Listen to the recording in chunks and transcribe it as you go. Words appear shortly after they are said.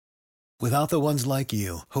Without the ones like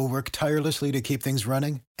you, who work tirelessly to keep things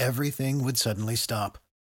running, everything would suddenly stop.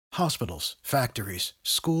 Hospitals, factories,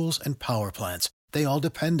 schools, and power plants, they all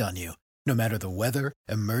depend on you. No matter the weather,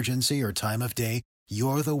 emergency, or time of day,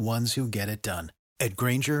 you're the ones who get it done. At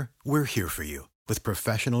Grainger, we're here for you with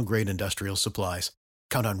professional-grade industrial supplies.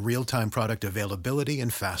 Count on real-time product availability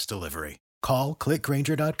and fast delivery. Call, click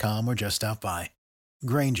Grainger.com, or just stop by.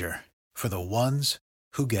 Grainger, for the ones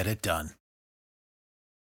who get it done.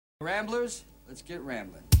 Ramblers, let's get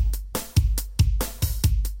rambling.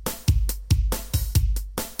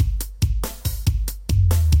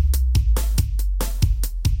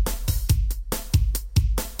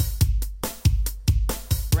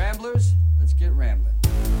 Ramblers, let's get rambling.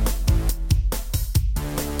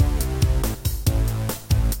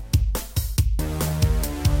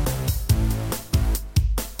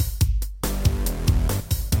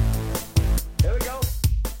 Here we go.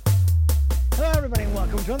 Hello, everybody, and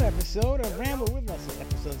welcome to another episode of Ramble with Russel,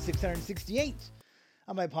 episode 668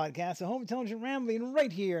 on my podcast, The Home Intelligent Rambling,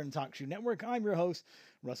 right here on Talkshoe Network. I'm your host,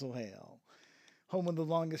 Russell Hale, home of the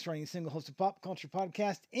longest-running single-hosted pop culture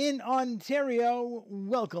podcast in Ontario.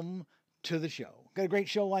 Welcome to the show. Got a great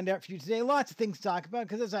show lined up for you today. Lots of things to talk about,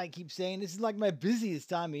 because as I keep saying, this is like my busiest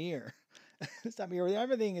time of year. This time of year,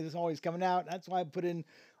 everything is always coming out. That's why I put in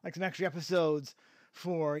like some extra episodes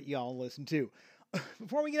for y'all to listen to.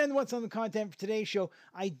 Before we get into what's on the content for today's show,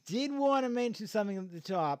 I did want to mention something at the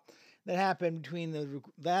top that happened between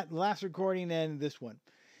that last recording and this one,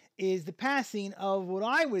 is the passing of what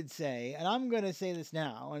I would say, and I'm going to say this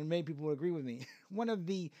now, and many people will agree with me, one of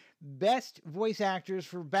the best voice actors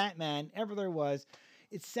for Batman ever there was.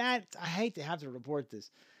 It's sad, I hate to have to report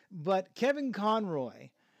this, but Kevin Conroy,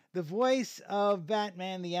 the voice of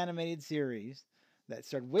Batman the Animated Series, that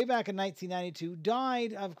started way back in 1992,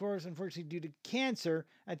 died, of course, unfortunately, due to cancer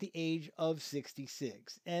at the age of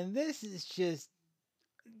 66. And this is just,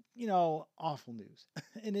 awful news.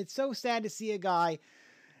 And it's so sad to see a guy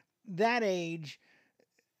that age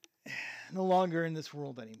no longer in this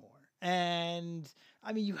world anymore. And,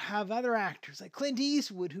 I mean, you have other actors like Clint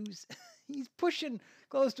Eastwood, he's pushing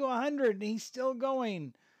close to 100, and he's still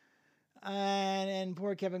going. And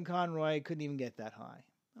poor Kevin Conroy couldn't even get that high.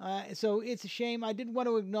 So it's a shame. I did want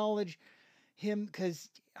to acknowledge him because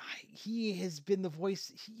he has been the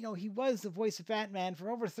voice, he was the voice of Batman for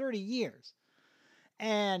over 30 years.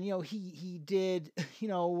 And, he did, he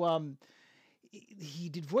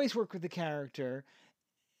did voice work with the character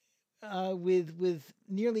with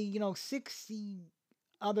nearly, 60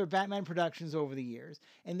 other Batman productions over the years.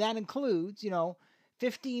 And that includes,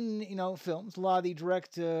 15, films, a lot of the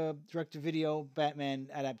direct-to-video Batman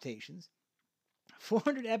adaptations.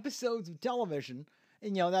 400 episodes of television,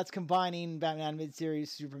 and that's combining Batman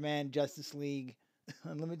mid-series, Superman, Justice League,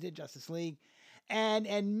 Unlimited Justice League, and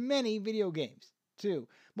many video games too.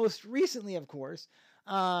 Most recently, of course,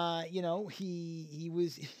 he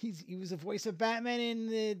was a voice of Batman in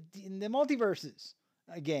the Multiverses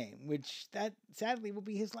game, which that sadly will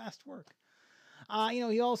be his last work.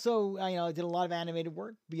 He also did a lot of animated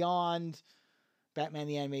work beyond Batman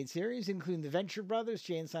the Animated Series, including the Venture Brothers,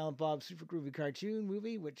 Jay and Silent Bob's Super Groovy cartoon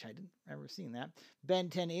movie, which I didn't remember seeing that, Ben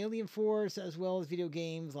 10 Alien Force, as well as video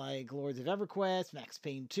games like Lords of EverQuest, Max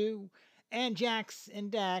Payne 2, and Jax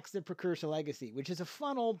and Dax, The Precursor Legacy, which is a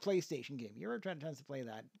fun old PlayStation game. You ever tried to play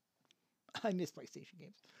that? I miss PlayStation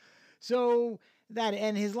games. So that,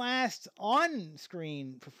 and his last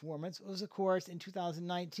on-screen performance was, of course, in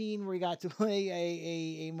 2019, where he got to play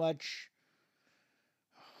a much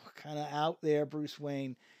kind of out there Bruce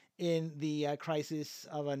Wayne in the Crisis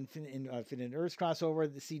of Infinite Earths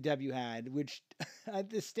crossover the CW had, which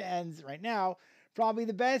at this stands right now probably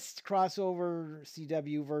the best crossover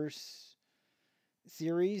CW verse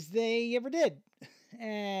series they ever did.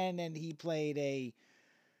 And he played a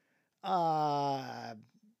out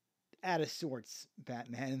of sorts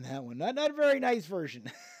Batman in that one. Not a very nice version.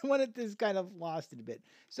 One that just kind of lost it a bit.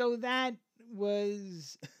 So that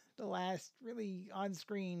was the last really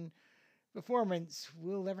on-screen performance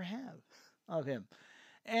we'll ever have of him.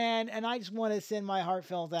 And I just want to send my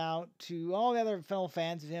heartfelt out to all the other fellow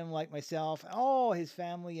fans of him like myself, all his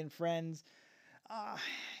family and friends. I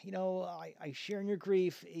share in your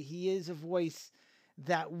grief. He is a voice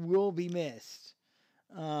that will be missed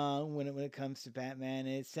when it comes to Batman.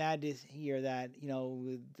 And it's sad to hear that,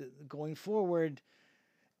 going forward,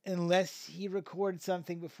 unless he records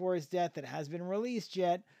something before his death that has been released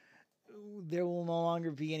yet, there will no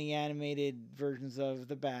longer be any animated versions of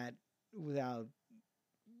the Bat with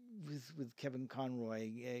Kevin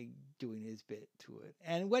Conroy doing his bit to it.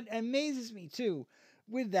 And what amazes me too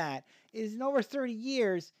with that is in over 30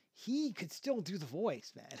 years, he could still do the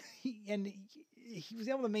voice, man. He was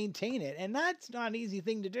able to maintain it, and that's not an easy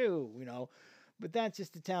thing to do, But that's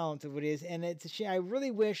just the talent of what it is, and it's a shame. I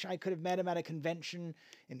really wish I could have met him at a convention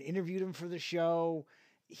and interviewed him for the show.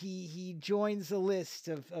 He joins the list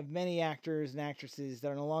of many actors and actresses that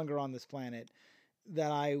are no longer on this planet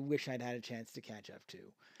that I wish I'd had a chance to catch up to,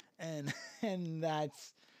 and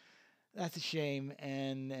that's a shame.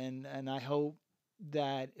 And I hope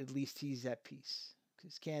that at least he's at peace,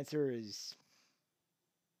 because cancer is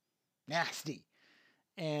nasty,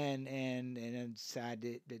 and I'm sad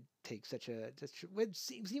it takes such what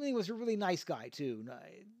seemingly was a really nice guy too,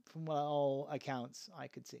 from all accounts I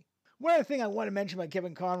could see. One other thing I want to mention about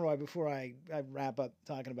Kevin Conroy before I wrap up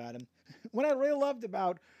talking about him, what I really loved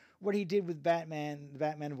about what he did with Batman, the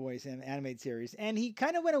Batman voice and animated series, and he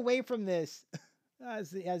kind of went away from this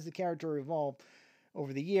as the character evolved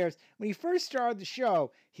over the years. When he first started the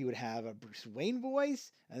show, he would have a Bruce Wayne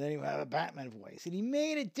voice, and then he would have a Batman voice, and he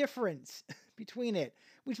made a difference between it,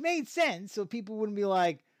 which made sense, so people wouldn't be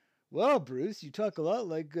like, well, Bruce, you talk a lot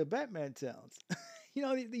like Batman sounds.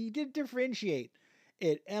 He did differentiate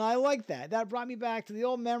it, and I like that. That brought me back to the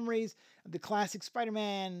old memories of the classic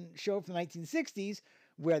Spider-Man show from the 1960s,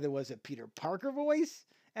 where there was a Peter Parker voice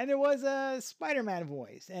and there was a Spider-Man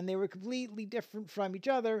voice, and they were completely different from each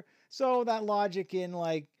other. So that logic in,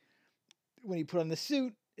 like, when he put on the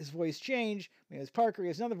suit, his voice changed. When he was Parker, he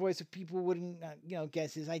has another voice, so people wouldn't,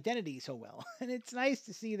 guess his identity so well. And it's nice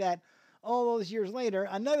to see that all those years later,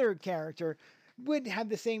 another character would have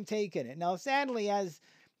the same take in it. Now, sadly, as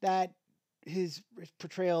that his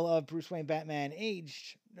portrayal of Bruce Wayne Batman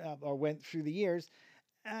aged or went through the years,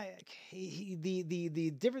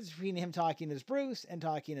 the difference between him talking as Bruce and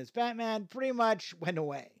talking as Batman pretty much went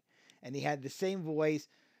away, and he had the same voice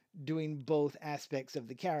doing both aspects of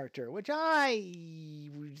the character, which I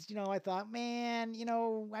thought, man,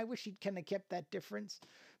 I wish he'd kind of kept that difference,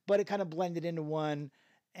 but it kind of blended into one,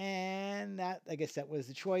 and that, I guess that was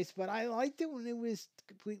the choice. But I liked it when it was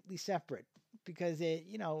completely separate, because it,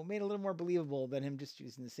 made it a little more believable than him just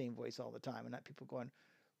using the same voice all the time, and not people going,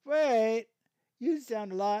 wait, you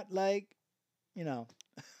sound a lot like,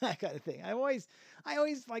 that kind of thing. I always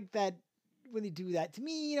like that when they do that. To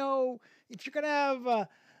me, if you're gonna have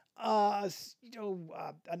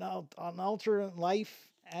an alternate life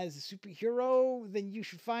as a superhero, then you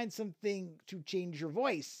should find something to change your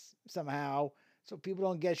voice somehow, so people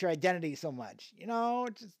don't guess your identity so much.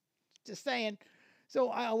 Just saying. So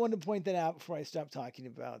I wanted to point that out before I stop talking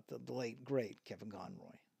about the late great Kevin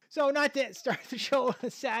Conroy. So not to start the show on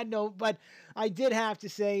a sad note, but I did have to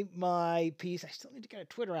say my piece. I still need to get a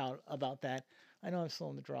Twitter out about that. I know I'm slow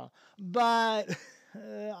in the draw, but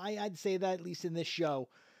I'd say that at least in this show,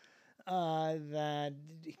 that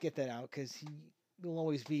get that out, because he will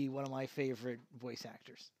always be one of my favorite voice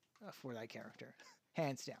actors for that character,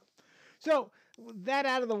 hands down. So that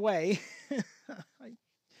out of the way,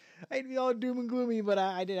 I'd be all doom and gloomy, but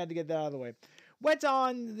I did have to get that out of the way. What's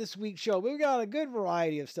on this week's show? We've got a good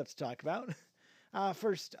variety of stuff to talk about.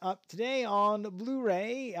 First up today on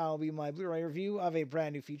Blu-ray, I'll be my Blu-ray review of a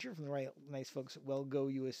brand new feature from the nice folks at Well Go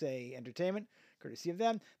USA Entertainment, courtesy of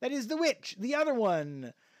them. That is The Witch, the other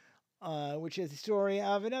one, which is the story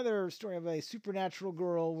of a supernatural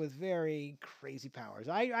girl with very crazy powers.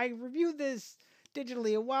 I reviewed this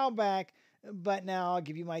digitally a while back, but now I'll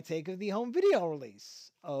give you my take of the home video release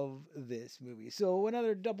of this movie. So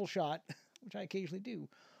another double shot, which I occasionally do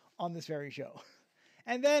on this very show.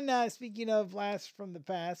 And then, speaking of blasts from the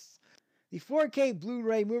past, the 4K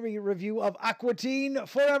Blu-ray movie review of Aqua Teen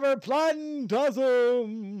Forever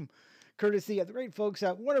Plantasm, courtesy of the great folks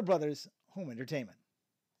at Warner Brothers Home Entertainment,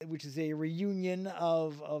 which is a reunion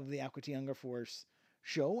of the Aqua Teen Hunger Force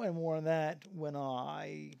show, and more on that when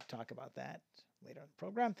I talk about that later in the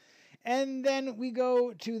program. And then we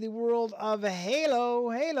go to the world of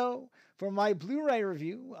Halo, for my Blu-ray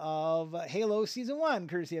review of Halo Season 1,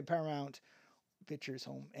 courtesy of Paramount Pictures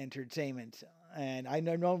Home Entertainment. And I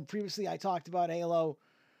know previously I talked about Halo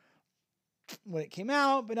when it came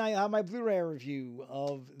out, but I have my Blu-ray review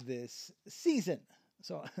of this season.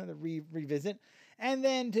 So the revisit. And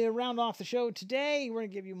then to round off the show today, we're going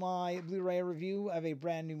to give you my Blu-ray review of a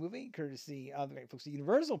brand new movie, courtesy of the great folks at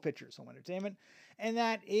Universal Pictures Home Entertainment. And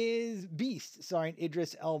that is Beast, starring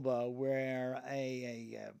Idris Elba, where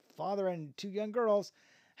a father and two young girls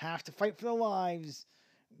have to fight for their lives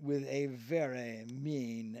with a very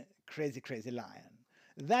mean, crazy, crazy lion.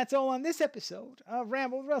 That's all on this episode of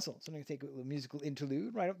Ramble with Russell. So I'm going to take a little musical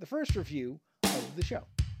interlude right up the first review of the show.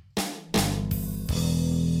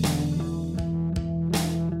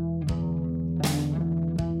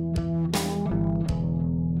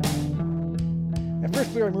 First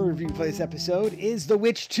spoiler movie review for this episode is The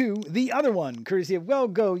Witch 2, The Other One, courtesy of Well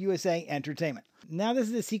Go USA Entertainment. Now, this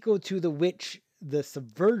is a sequel to The Witch, The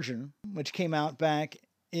Subversion, which came out back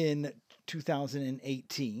in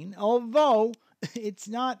 2018. Although it's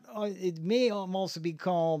not, it may also be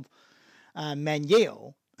called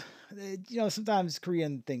Manyeo. Sometimes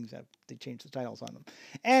Korean things they change the titles on them,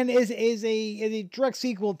 and is a direct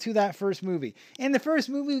sequel to that first movie. In the first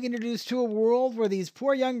movie, we get introduced to a world where these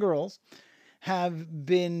poor young girls have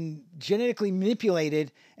been genetically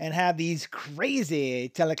manipulated and have these crazy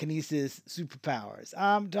telekinesis superpowers.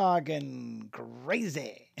 I'm talking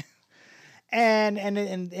crazy.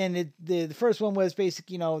 The first one was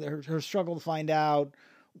basically, her struggle to find out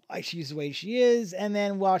why she's the way she is, and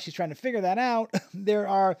then while she's trying to figure that out, there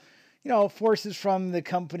are, forces from the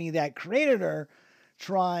company that created her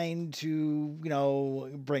trying to,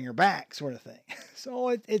 bring her back, sort of thing. So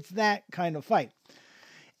it's that kind of fight.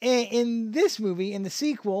 In this movie, in the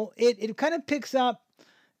sequel, it kind of picks up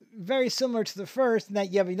very similar to the first, in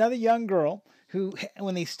that you have another young girl who,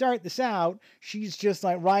 when they start this out, she's just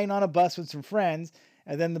like riding on a bus with some friends,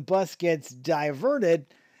 and then the bus gets diverted,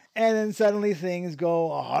 and then suddenly things go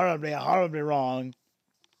horribly, horribly wrong,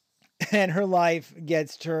 and her life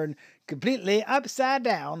gets turned completely upside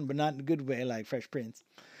down, but not in a good way, like Fresh Prince.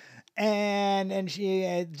 And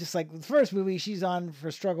she, just like the first movie, she's on for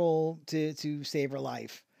struggle to save her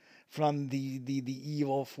life from the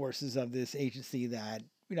evil forces of this agency that,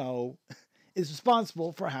 is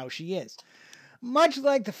responsible for how she is. Much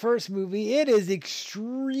like the first movie, it is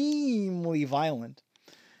extremely violent.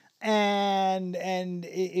 And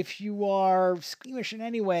if you are squeamish in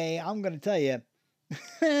any way, I'm going to tell you,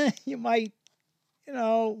 you might,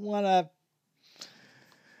 want to,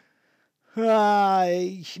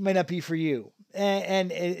 it might not be for you.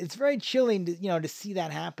 And it's very chilling to, to see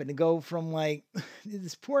that happen, to go from like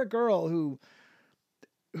this poor girl who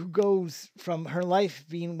goes from her life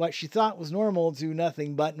being what she thought was normal to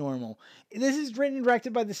nothing but normal. This is written and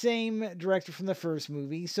directed by the same director from the first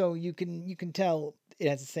movie, so you can tell it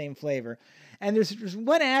has the same flavor. And there's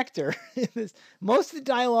one actor. Most of the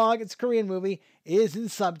dialogue, it's a Korean movie, is in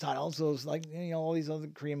subtitles. So it's like, all these other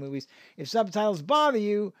Korean movies. If subtitles bother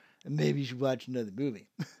you, maybe you should watch another movie.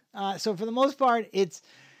 So for the most part, it's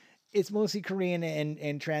mostly Korean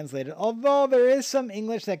and translated. Although there is some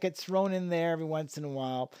English that gets thrown in there every once in a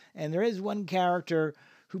while. And there is one character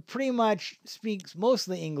who pretty much speaks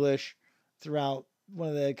mostly English throughout, one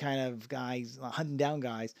of the kind of guys, hunting down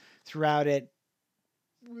guys, throughout it,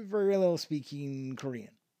 with very little speaking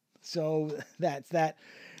Korean. So that's that.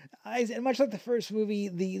 And much like the first movie,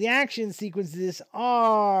 the action sequences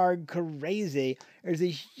are crazy. There's a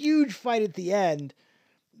huge fight at the end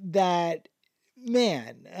that,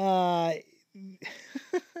 man,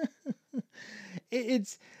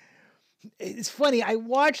 it's funny. I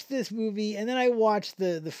watched this movie, and then I watched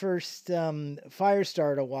the first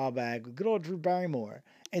Firestarter a while back with good old Drew Barrymore.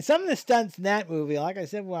 And some of the stunts in that movie, like I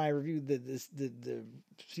said when I reviewed the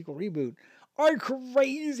sequel reboot, are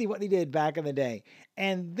crazy what they did back in the day.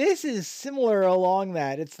 And this is similar along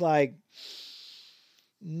that. It's like,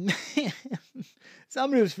 man,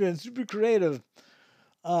 somebody was feeling super creative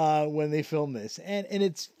when they filmed this. And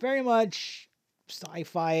it's very much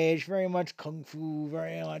sci-fi-ish, very much kung fu,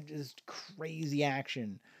 very much just crazy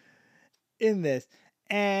action in this.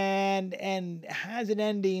 And has an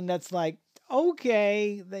ending that's like,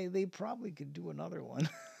 okay, they probably could do another one.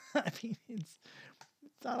 I mean, it's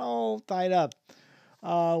not all tied up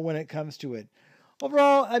when it comes to it.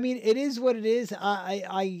 Overall, I mean, it is what it is.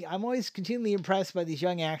 I'm always continually impressed by these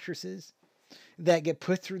young actresses that get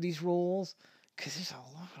put through these roles, because there's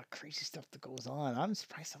a lot of crazy stuff that goes on. I'm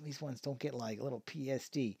surprised some of these ones don't get like a little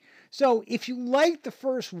PSD. So if you like the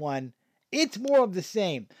first one, it's more of the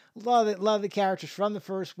same. A lot of the characters from the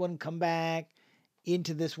first one come back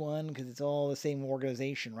into this one because it's all the same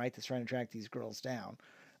organization, right? That's trying to track these girls down.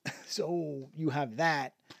 So you have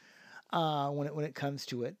that when it comes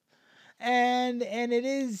to it, and it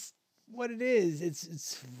is what it is.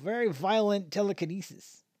 It's very violent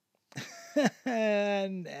telekinesis,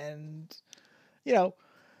 and and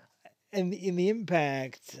in the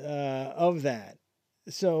impact of that.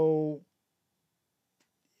 So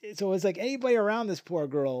it's like anybody around this poor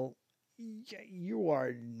girl, you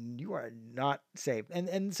are not safe.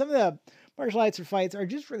 And some of the martial arts or fights are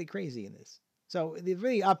just really crazy in this. So they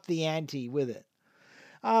really upped the ante with it.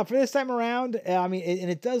 For this time around, I mean, and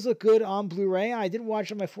it does look good on Blu-ray. I did watch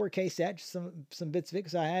on my 4K set, just some bits of it,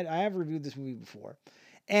 because I have reviewed this movie before.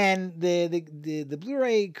 And the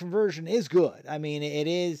Blu-ray conversion is good. I mean, it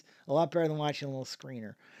is a lot better than watching a little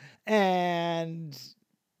screener. And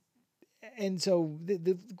and so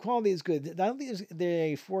the quality is good. I don't think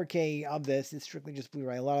there's a 4K of this. It's strictly just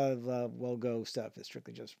Blu-ray. A lot of Well Go stuff is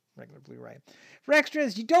strictly just regular Blu-ray. For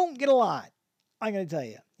extras, you don't get a lot. I'm going to tell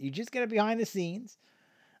you. You just get it behind the scenes.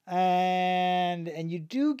 And you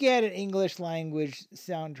do get an English language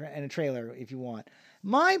soundtrack and a trailer if you want.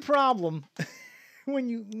 My problem when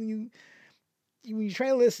you try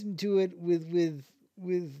to listen to it with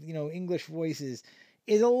English voices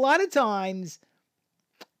is a lot of times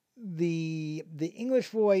the English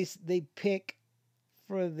voice they pick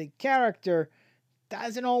for the character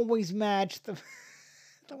doesn't always match the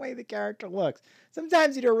the way the character looks.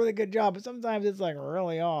 Sometimes you do a really good job, but sometimes it's like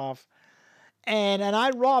really off. And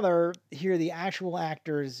I'd rather hear the actual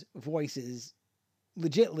actors' voices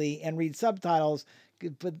legitly and read subtitles,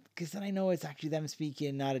 but because then I know it's actually them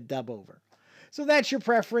speaking, not a dub over. So that's your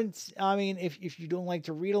preference. I mean, if you don't like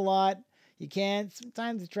to read a lot, you can.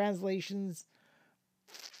 Sometimes the translations,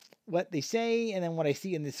 what they say and then what I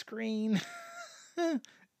see in the screen, don't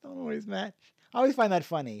always match. I always find that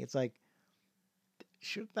funny. It's like,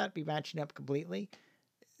 should that be matching up completely?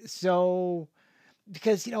 So,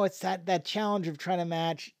 because, it's that challenge of trying to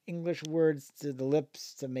match English words to the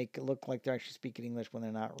lips to make it look like they're actually speaking English when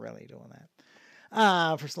they're not really doing that.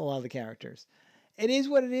 For a lot of the characters. It is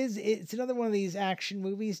what it is. It's another one of these action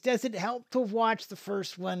movies. Does it help to watch the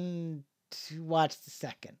first one to watch the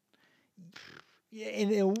second?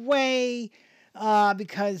 In a way,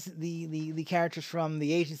 because the characters from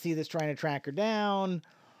the agency that's trying to track her down,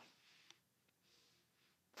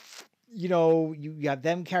 you have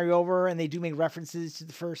them carry over, and they do make references to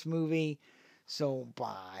the first movie. So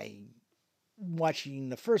by watching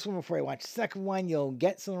the first one before I watch the second one, you'll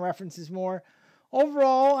get some references more.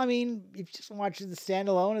 Overall, I mean, if you just watch the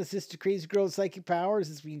standalone, it's just a crazy girl with psychic powers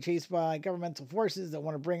is being chased by governmental forces that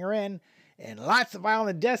want to bring her in, and lots of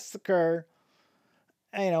violent deaths occur.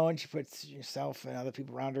 And she puts yourself and other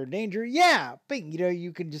people around her in danger. Yeah, but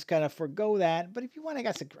you can just kind of forgo that. But if you want, I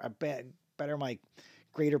guess, a better,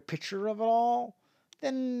 greater picture of it all,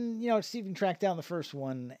 then see if you can track down the first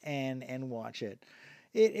one and watch it.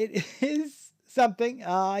 It is something.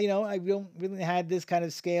 I don't really had this kind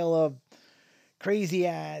of scale of crazy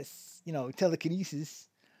ass, telekinesis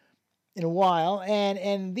in a while.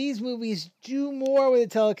 And these movies do more with the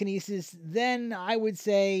telekinesis than I would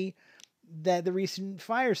say that the recent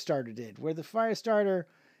Firestarter did, where the Firestarter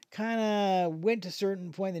kind of went to a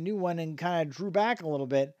certain point, the new one, and kind of drew back a little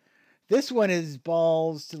bit. This one is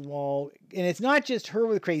balls to the wall, and it's not just her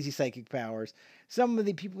with crazy psychic powers. Some of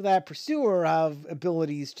the people that pursue her have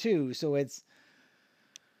abilities too, so it's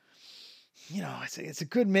it's a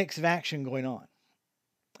good mix of action going on.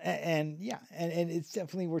 And it's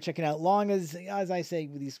definitely worth checking out. Long as I say,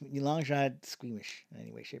 with these, long as you're not squeamish in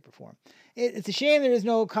any way, shape, or form. It's a shame there is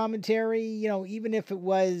no commentary. Even if it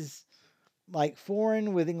was like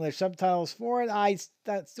foreign with English subtitles for it,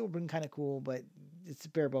 that's still been kind of cool. But it's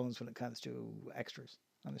bare bones when it comes to extras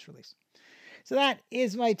on this release. So that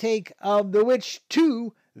is my take of The Witch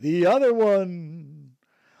 2, the other one,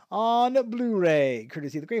 on Blu-ray,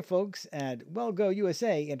 courtesy of the great folks at Well Go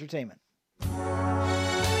USA Entertainment.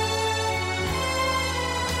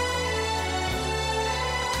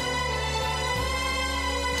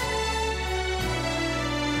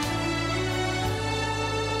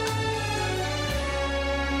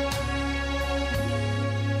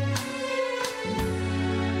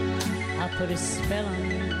 Put a spell on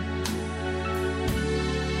you,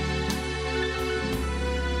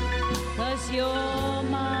 'cause you're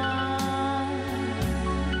mine.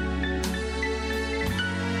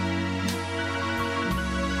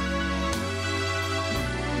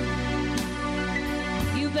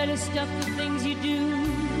 You better stop the things you do.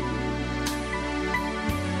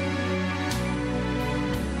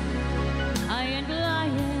 I ain't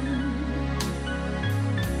lying.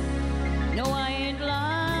 No, I ain't lying.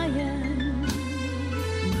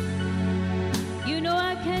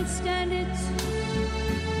 Can't stand it.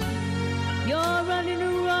 You're running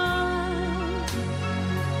around.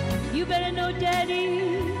 You better know,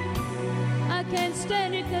 Daddy, I can't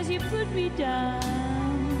stand it 'cause you put me down.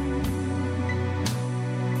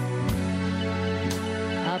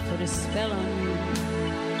 I'll put a spell on you,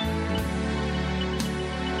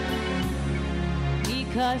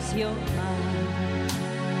 because you're mine.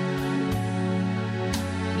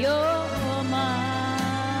 You're mine.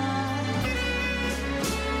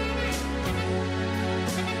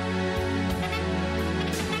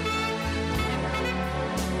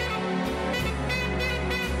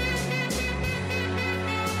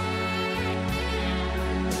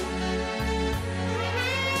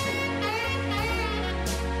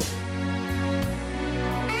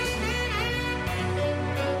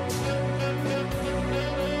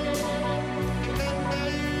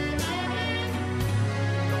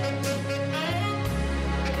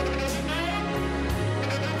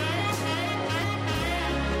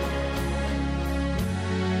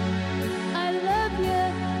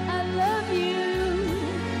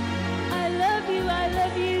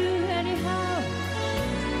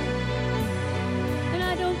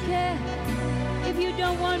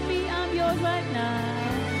 right now.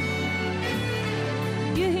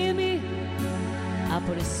 You hear me? I'll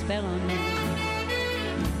put a spell on you.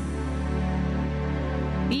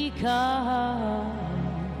 Because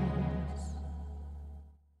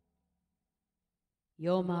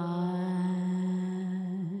you're mine.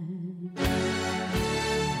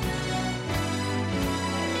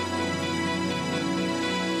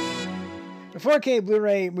 The 4K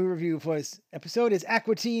Blu-ray movie review for this episode is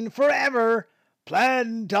Aquatine Forever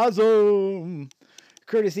Plantasm,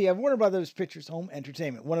 courtesy of Warner Brothers Pictures Home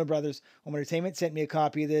Entertainment. Warner Brothers Home Entertainment sent me a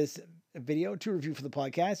copy of this video to review for the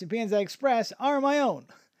podcast. Opinions I express are my own.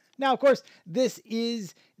 Now, of course, this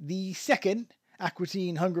is the second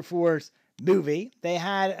Aquatine Hunger Force movie. They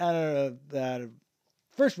had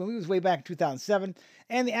first movie was way back in 2007,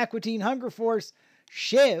 and the Aquatine Hunger Force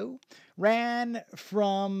show ran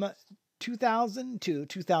from 2000 to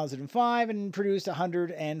 2005 and produced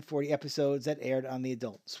 140 episodes that aired on the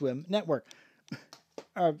Adult Swim Network.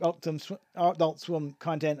 Adult Swim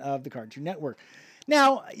content of the Cartoon Network.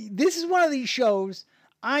 Now, this is one of these shows,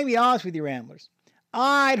 I'll be honest with you, Ramblers,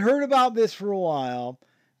 I'd heard about this for a while,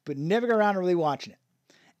 but never got around to really watching it.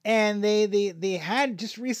 And they had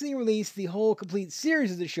just recently released the whole complete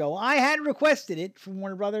series of the show. I had requested it from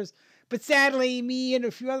Warner Brothers, but sadly, me and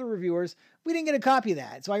a few other reviewers, we didn't get a copy of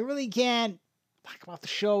that. So I really can't talk about the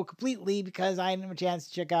show completely because I didn't have a chance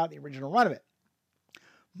to check out the original run of it.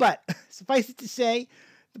 But suffice it to say,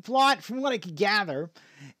 the plot, from what I could gather,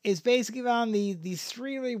 is basically on these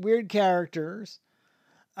three really weird characters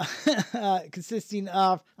consisting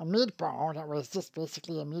of a meatball that was just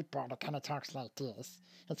basically a meatball that kind of talks like this.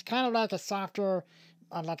 It's kind of like a softer,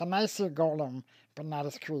 like a nicer golem, but not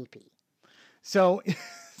as creepy. So,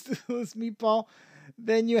 this meatball.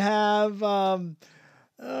 Then you have a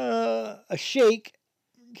shake.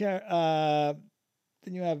 Then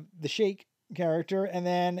you have the shake character, and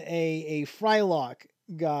then a Frylock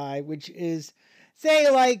guy, which is, say,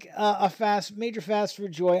 like a major fast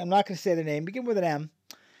food joint. I'm not going to say the name. Begin with an M.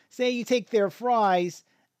 Say you take their fries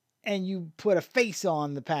and you put a face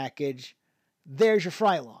on the package. There's your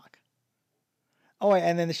Frylock. Oh,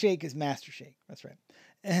 and then the shake is Master Shake. That's right.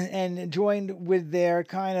 And joined with their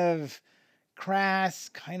kind of crass,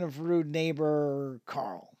 kind of rude neighbor,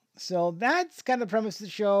 Carl. So that's kind of the premise of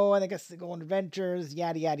the show, and I guess they go on adventures,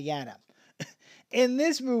 yada, yada, yada. In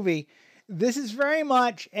this movie, this is very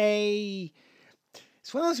much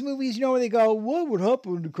it's one of those movies, where they go, what would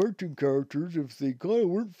happen to cartoon characters if they kind of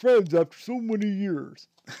weren't friends after so many years?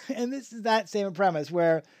 And this is that same premise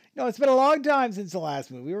where, it's been a long time since the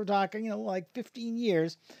last movie. We were talking, like 15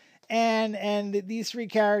 years. And these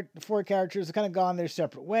four characters have kind of gone their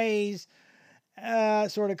separate ways,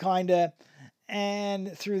 sort of, kind of.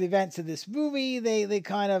 And through the events of this movie, they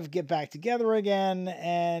kind of get back together again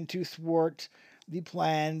and to thwart the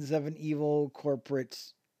plans of an evil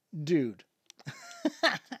corporate dude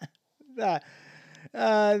that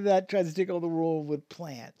tries to take over the world with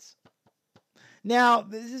plants. Now,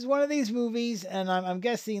 this is one of these movies, and I'm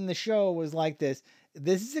guessing the show was like this.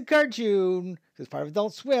 This is a cartoon, because part of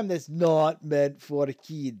Adult Swim, that's not meant for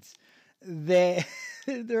kids. There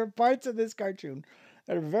are parts of this cartoon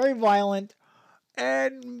that are very violent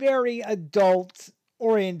and very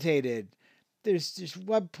adult-orientated. There's just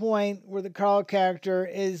one point where the Carl character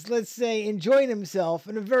is, let's say, enjoying himself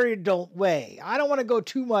in a very adult way. I don't want to go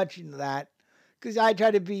too much into that, because I try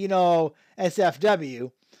to be,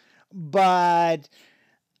 SFW. But,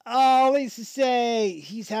 let's just say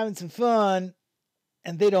he's having some fun,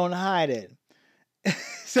 and they don't hide it.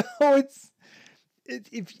 So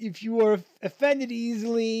if you are offended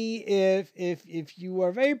easily, if you are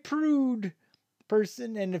a very prude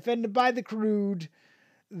person and offended by the crude,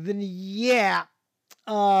 then yeah,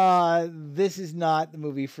 this is not the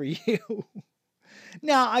movie for you.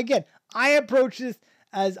 Now, again, I approach this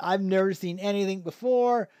as I've never seen anything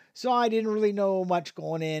before, so I didn't really know much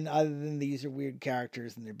going in other than these are weird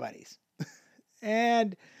characters and their buddies.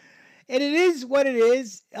 And it is what it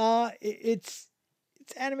is. It's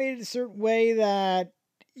animated a certain way that,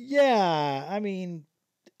 yeah, I mean,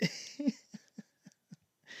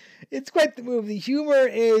 it's quite the movie. The humor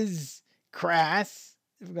is crass,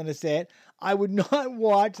 if I'm going to say it. I would not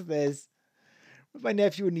watch this with my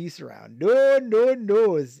nephew and niece around.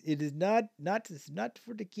 No. It is not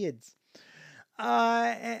for the kids.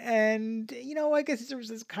 And, I guess it was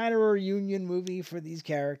this kind of a reunion movie for these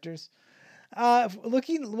characters.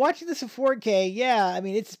 Watching this in 4K, yeah, I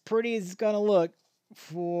mean, it's pretty as it's gonna look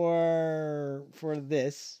for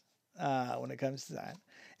this, when it comes to that.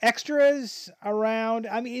 Extras around,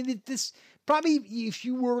 I mean, this probably, if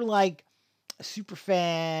you were like a super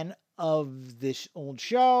fan of this old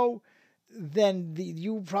show, then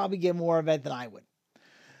you probably get more of it than I would.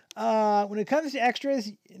 When it comes to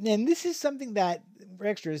extras, and this is something that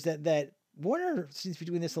extras that Warner seems to be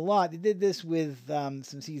doing this a lot. They did this with some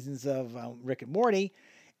seasons of Rick and Morty,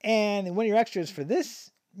 and one of your extras for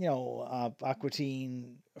this, Aqua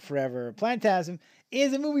Teen Forever Plantasm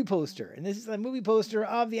is a movie poster, and this is a movie poster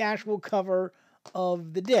of the actual cover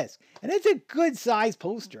of the disc, and it's a good size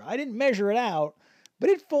poster. I didn't measure it out, but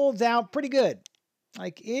it folds out pretty good.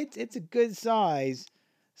 Like it's a good size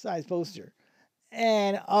poster,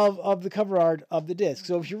 and of the cover art of the disc.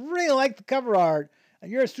 So if you really like the cover art and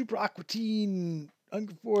you're a super Aqua Teen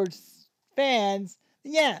Force fans,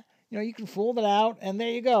 then yeah, you can fold it out, and there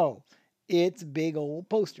you go. It's a big old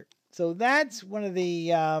poster. So that's one of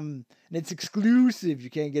the, and it's exclusive. You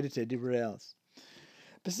can't get it to anywhere else.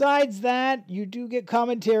 Besides that, you do get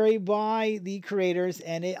commentary by the creators,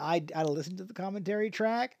 and I listened to the commentary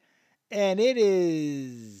track, and it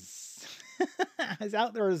is as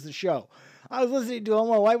out there as the show. I was listening to it,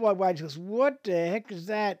 my wife goes, "What the heck is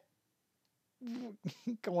that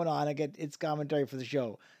going on?" I get it's commentary for the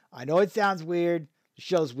show. I know it sounds weird. The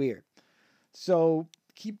show's weird, so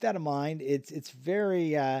keep that in mind. It's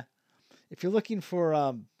very if you're looking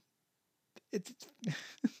for it's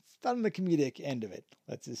not on the comedic end of it.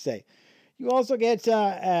 Let's just say you also get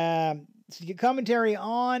so you get commentary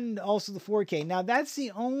on also the 4K. Now that's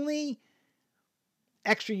the only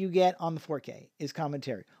extra you get on the 4K is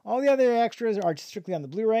commentary. All the other extras are strictly on the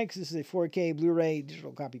Blu-ray because this is a 4K Blu-ray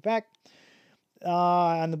digital copy pack.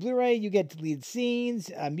 On the Blu-ray, you get deleted scenes,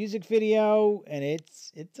 a music video, and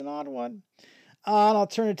it's an odd one. On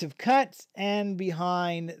alternative cuts and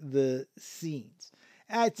behind the scenes.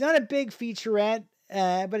 It's not a big featurette,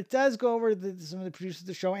 but it does go over some of the producers of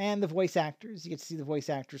the show and the voice actors. You get to see the voice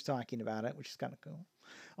actors talking about it, which is kind of cool.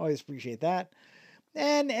 Always appreciate that.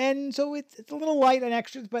 And so it's a little light on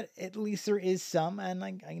extras, but at least there is some. And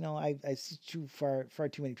I see far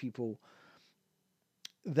too many people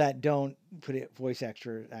that don't put voice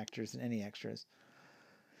actors in any extras.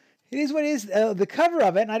 It is what it is. The cover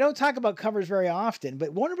of it, and I don't talk about covers very often,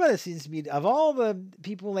 but Warner Brothers seems to be, of all the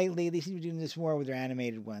people lately, they seem to be doing this more with their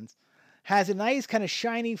animated ones, has a nice kind of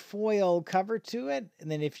shiny foil cover to it, and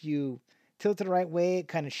then if you tilt it the right way, it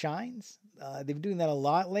kind of shines. They've been doing that a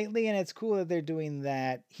lot lately, and it's cool that they're doing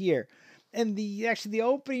that here. And the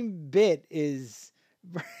opening bit is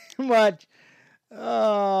very much,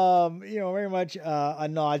 very much a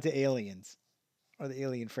nod to Aliens, or the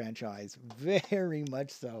Alien franchise. Very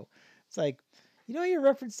much so. It's like, you're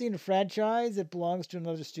referencing a franchise that belongs to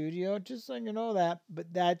another studio, just so you know that.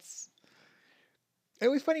 But that's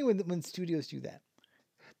always funny when studios do that.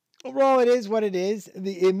 Overall, it is what it is.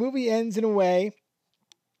 The movie ends in a way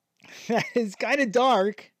that is kind of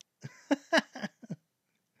dark.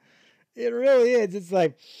 It really is. It's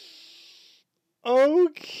like,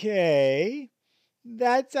 okay,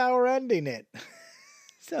 that's how we're ending it.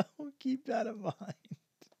 So keep that in mind.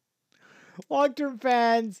 Long-term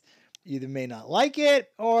fans either may not like it,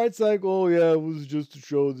 or it's like, oh yeah, it was just a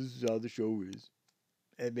show. This is how the show is.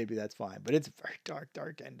 And maybe that's fine. But it's a very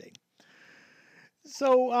dark ending.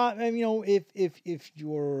 So, if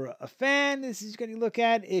you're a fan, this is going to look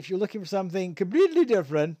at. If you're looking for something completely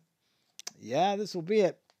different, yeah, this will be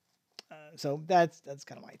it. So that's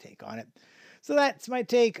kind of my take on it. So that's my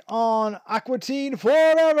take on Aqua Teen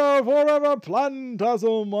Forever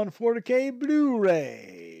Plantasm on 4K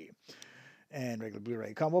Blu-ray and regular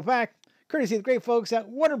Blu-ray combo pack, courtesy of the great folks at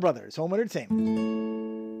Warner Brothers Home Entertainment.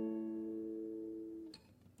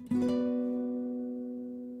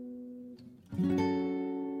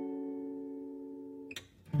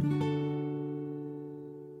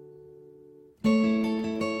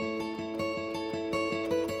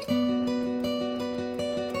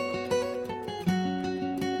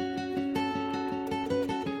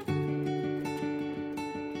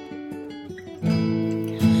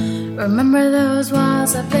 Remember those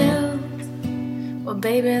walls I built? Well,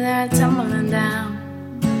 baby, they're tumbling down.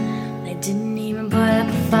 They didn't even put up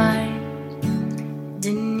a fight,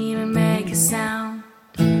 didn't even make a sound.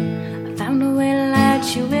 I found a way to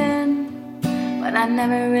let you in, but I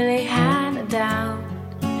never really had a doubt.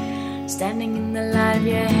 Standing in the light of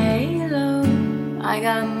your halo, I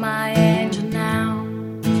got my angel now.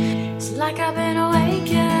 It's like I've been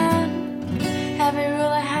awakened, every rule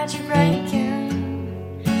I had you breaking.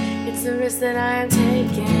 It's the risk that I am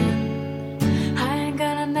taking. I ain't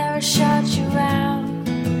gonna never shut you out.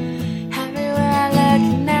 Everywhere I look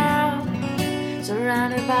now,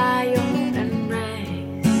 surrounded by your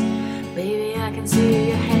embrace. Baby, I can see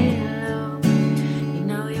your halo. You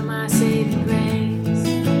know you're my saving grace.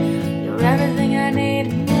 You're everything I need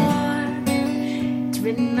and more. It's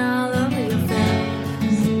written all over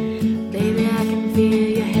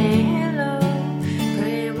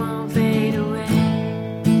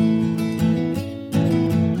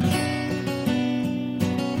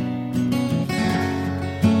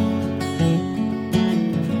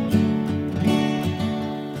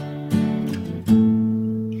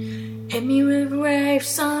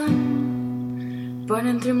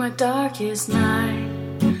my darkest night.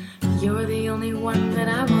 You're the only one that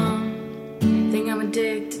I want. Think I'm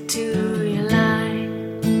addicted to your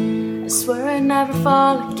light. I swear I'd never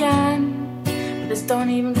fall again, but this don't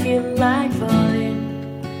even feel like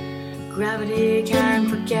falling. Gravity can't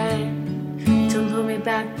forget. Don't pull me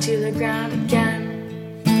back to the ground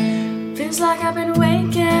again. Feels like I've been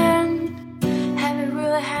waking. Haven't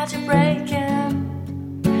really had to break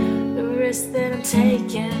in. The risk that I'm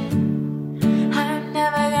taking, I'm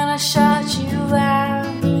never gonna shut you out.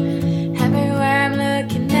 Everywhere I'm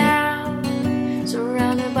looking now,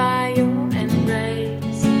 surrounded by your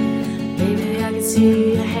embrace. Baby, I can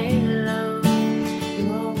see your halo.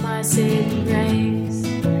 You are my saving grace.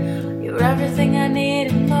 You're everything I need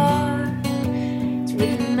and more. It's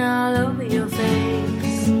written all over your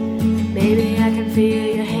face. Baby, I can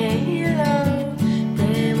feel your halo.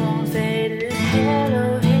 They won't fade it.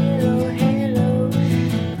 Halo, halo, halo.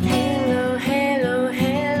 Halo, halo,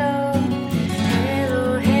 halo.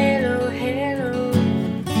 Halo, halo, halo.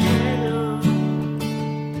 Halo.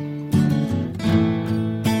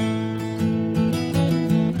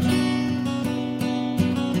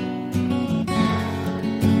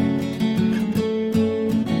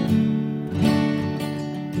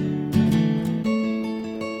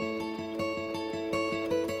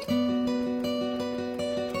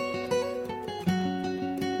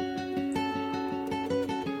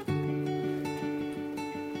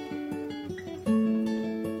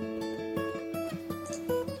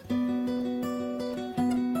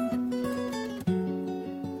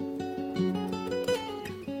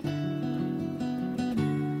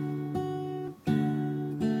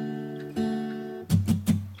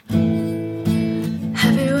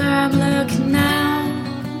 Everywhere I'm looking now,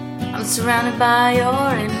 I'm surrounded by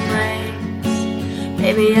your embrace.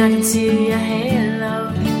 Baby, I can see your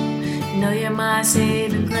halo. You know you're my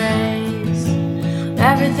saving grace.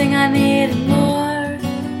 Everything I need and more.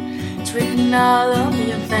 It's written all over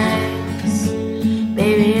your face.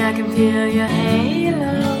 Baby, I can feel your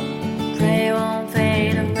halo. Pray it won't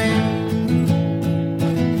fade away.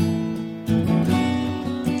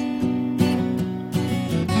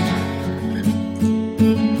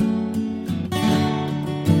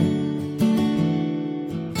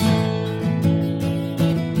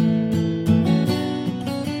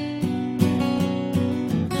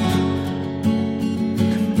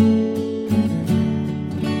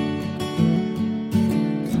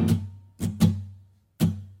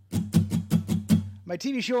 My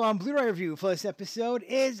TV show on Blu-ray review for this episode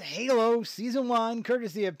is Halo Season 1,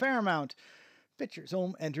 courtesy of Paramount Pictures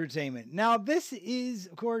Home Entertainment. Now, this is,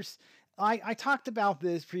 of course, I talked about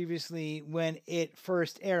this previously when it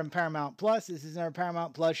first aired on Paramount Plus. This is our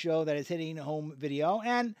Paramount Plus show that is hitting home video.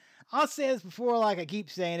 And I'll say this before, like I keep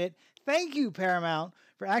saying it. Thank you, Paramount,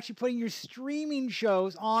 for actually putting your streaming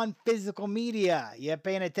shows on physical media. You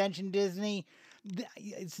paying attention, Disney?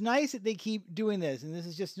 It's nice that they keep doing this, and this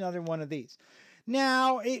is just another one of these.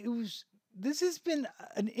 Now, this has been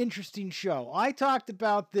an interesting show. I talked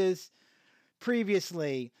about this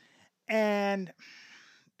previously, and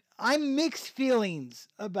I'm mixed feelings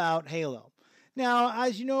about Halo. Now,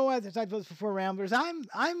 as you know, as I talked about this before, Ramblers, I'm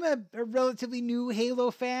a relatively new Halo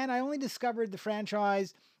fan. I only discovered the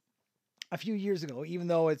franchise a few years ago, even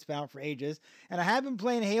though it's been out for ages. And I have been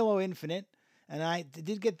playing Halo Infinite, and I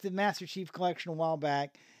did get the Master Chief Collection a while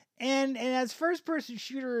back. And as first-person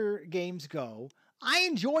shooter games go, I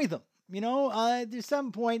enjoy them. You know, there's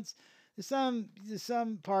some points, there's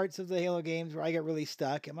some parts of the Halo games where I get really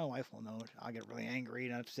stuck, and my wife will know. I get really angry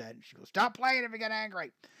and upset. She goes, "Stop playing if you get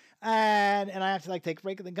angry," and I have to like take a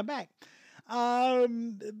break and then come back.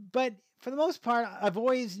 But for the most part, I've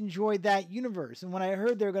always enjoyed that universe. And when I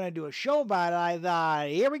heard they were going to do a show about it, I thought,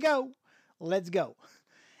 here we go, let's go.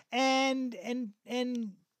 And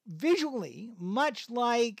visually, much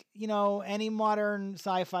like, you know, any modern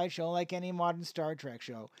sci-fi show, like any modern Star Trek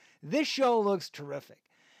show, this show looks terrific.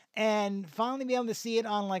 And finally be able to see it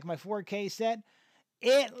on like my 4K set,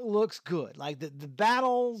 it looks good. Like the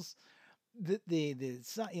battles, the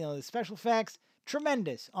special effects,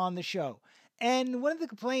 tremendous on the show. And one of the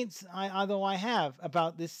complaints I have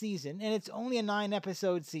about this season, and it's only a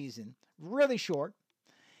 9-episode season, really short,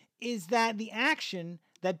 is that the action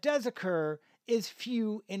that does occur is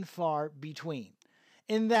few and far between.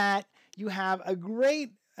 In that you have a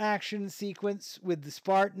great action sequence with the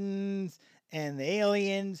Spartans and the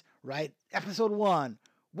aliens, right? Episode 1,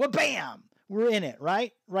 wha-bam! We're in it,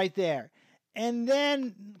 right? Right there. And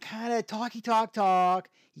then kind of talky talk,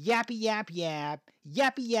 yappy yap yap,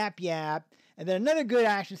 yappy yap yap, and then another good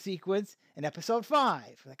action sequence in episode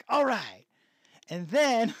 5. Like, all right. And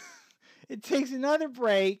then it takes another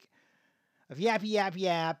break, of yap, yap,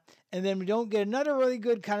 yap, and then we don't get another really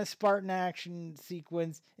good kind of Spartan action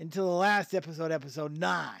sequence until the last episode, episode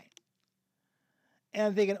 9. And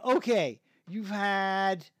I'm thinking, okay, you've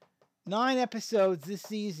had 9 episodes this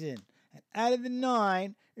season, and out of the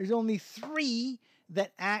 9, there's only 3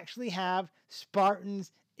 that actually have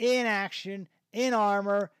Spartans in action, in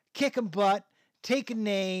armor, kicking butt, taking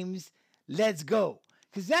names, let's go.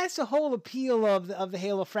 Because that's the whole appeal of the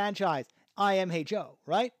Halo franchise, IMHO,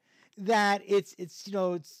 right? That it's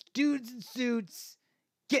dudes in suits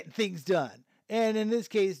getting things done. And in this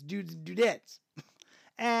case, dudes and dudettes.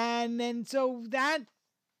 And so that,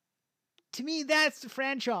 to me, that's the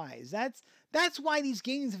franchise. That's why these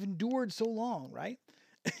games have endured so long, right?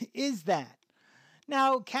 Is that.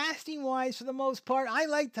 Now, casting-wise, for the most part, I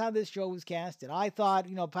liked how this show was casted. I thought,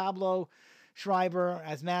 Pablo Schreiber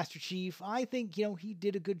as Master Chief, I think, he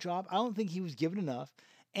did a good job. I don't think he was given enough.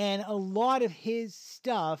 And a lot of his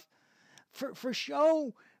stuff, for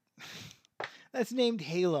show that's named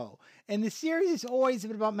Halo, and the series has always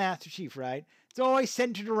been about Master Chief, right? It's always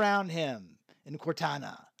centered around him and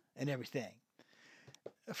Cortana and everything.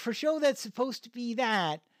 For show that's supposed to be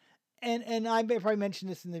that, and I may probably mention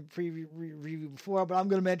this in the preview review before, but I'm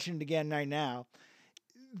going to mention it again right now.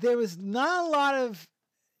 There was not a lot of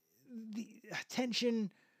the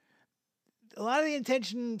attention. A lot of the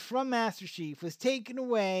attention from Master Chief was taken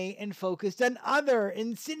away and focused on other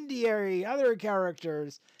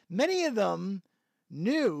characters. Many of them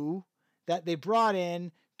new that they brought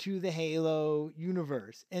in to the Halo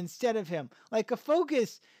universe instead of him. Like, a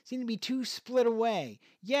focus seemed to be too split away.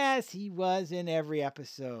 Yes, he was in every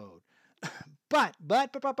episode. but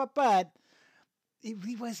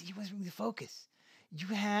he wasn't really the focus. You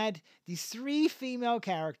had these 3 female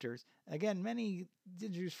characters, again, many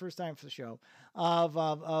did use first time for the show,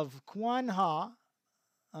 of Kwan Ha,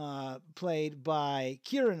 played by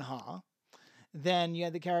Kieran Ha. Then you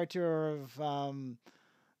had the character of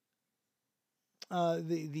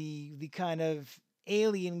the kind of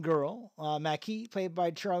alien girl, Maki, played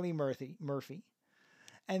by Charlie Murphy.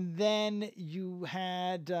 And then you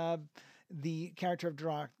had the character of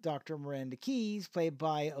Dr. Miranda Keyes, played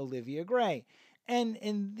by Olivia Gray.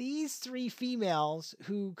 And these 3 females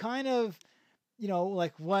who kind of,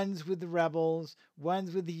 like one's with the rebels,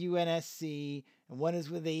 one's with the UNSC, and one is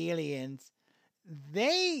with the aliens,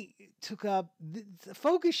 they took up, the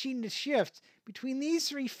focus seemed to shift between these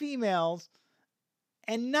 3 females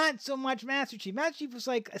and not so much Master Chief. Master Chief was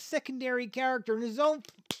like a secondary character in his own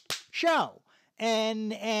show.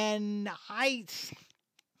 And I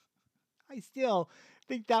still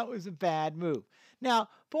think that was a bad move. Now,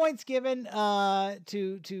 points given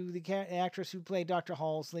to the actress who played Dr.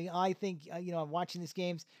 Halsey. I think, watching these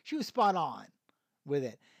games, she was spot on with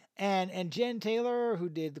it. And Jen Taylor, who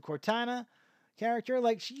did the Cortana character,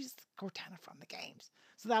 like, she's Cortana from the games.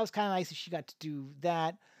 So that was kind of nice that she got to do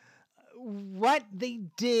that. What they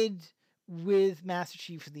did with Master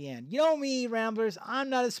Chief at the end. You know me, Ramblers, I'm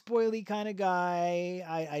not a spoily kind of guy.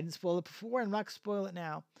 I didn't spoil it before, I'm not going to spoil it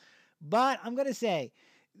now. But I'm going to say,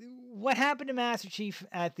 what happened to Master Chief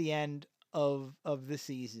at the end of the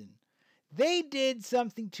season? They did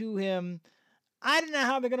something to him. I don't know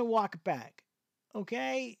how they're going to walk it back.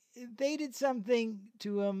 Okay? They did something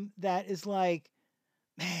to him that is like,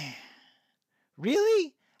 man,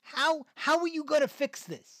 really? How are you going to fix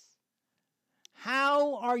this?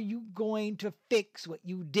 How are you going to fix what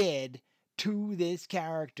you did to this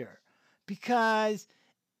character? Because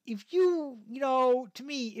if you, to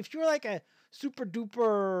me, if you're like a super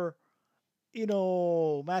duper,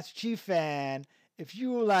 Master Chief fan, if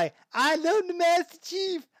you were like, I love the Master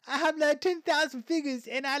Chief, I have like 10,000 figures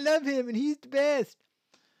and I love him and he's the best.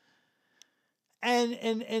 And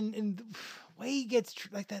the way he gets,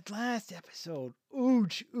 like that last episode,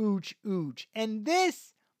 ooch. And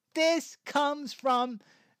this comes from,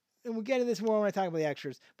 and we'll get into this more when I talk about the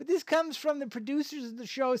extras, but this comes from the producers of the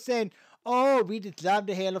show saying, oh, we just love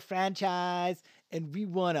the Halo franchise and we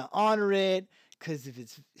want to honor it because of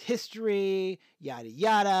its history, yada,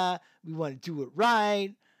 yada. We want to do it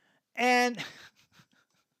right. And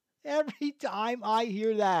every time I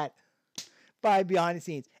hear that by behind the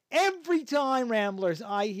scenes, every time, Ramblers,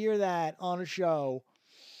 I hear that on a show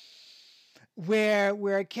where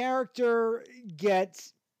a character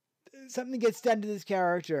something gets done to this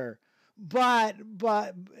character, but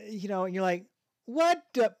and you're like, what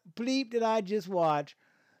the bleep did I just watch?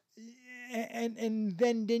 And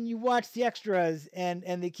then you watch the extras and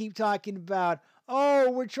they keep talking about,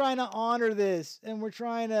 oh, we're trying to honor this and we're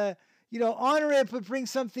trying to, honor it but bring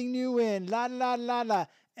something new in, la la la la.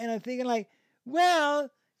 And I'm thinking like, well,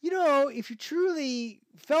 if you truly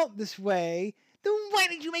felt this way, then why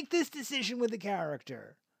did you make this decision with the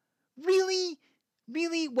character? Really?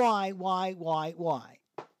 Really? Why?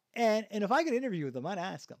 And if I could interview with them, I'd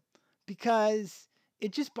ask them, because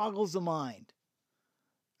it just boggles the mind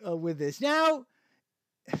with this. Now,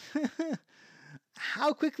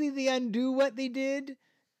 how quickly they undo what they did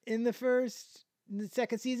in the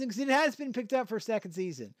second season, because it has been picked up for a second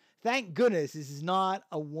season. Thank goodness this is not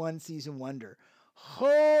a one-season wonder.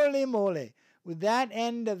 Holy moly. With that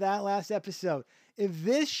end of that last episode, if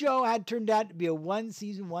this show had turned out to be a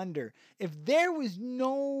one-season wonder, if there was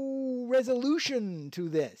no resolution to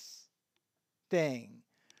this thing,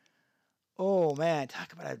 oh man,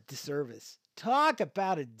 talk about a disservice. Talk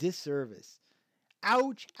about a disservice.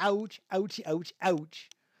 Ouch, ouch, ouch, ouch, ouch.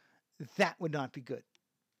 That would not be good.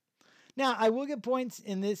 Now, I will get points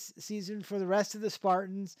in this season for the rest of the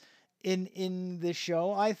Spartans in this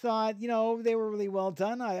show. I thought, they were really well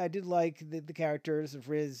done. I did like the characters of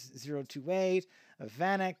Riz028, of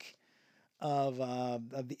Vanek, of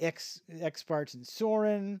the ex-Spartan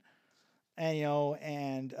Soren,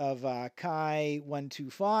 and of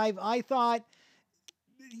Kai125. I thought,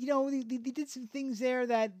 they did some things there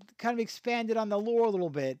that kind of expanded on the lore a little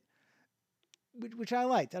bit, which I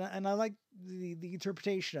liked, and I liked the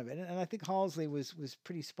interpretation of it, and I think Halsey was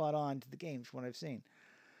pretty spot on to the games from what I've seen.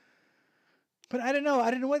 But I don't know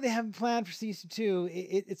what they have planned for season 2.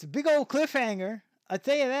 It's a big old cliffhanger, I'll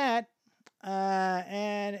tell you that,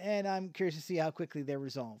 and I'm curious to see how quickly they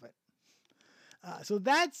resolve it. So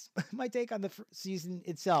that's my take on the season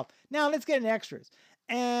itself. Now let's get into extras.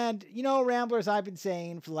 And Ramblers, I've been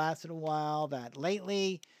saying for the last little while that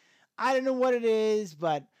lately, I don't know what it is,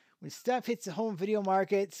 but when stuff hits the home video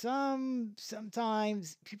market,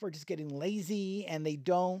 sometimes people are just getting lazy and they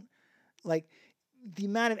don't, like, the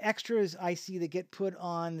amount of extras I see that get put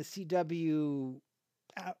on the CW,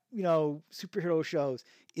 superhero shows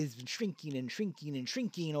is shrinking and shrinking and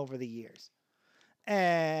shrinking over the years.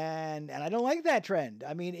 And I don't like that trend.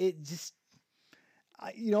 I mean, it just,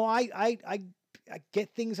 I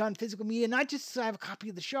get things on physical media, not just so I have a copy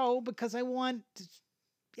of the show, because I want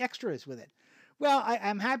extras with it. Well,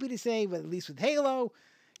 I'm happy to say, but at least with Halo,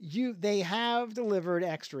 they have delivered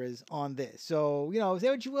extras on this. So, say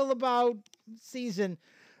what you will about season,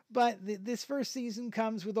 but this first season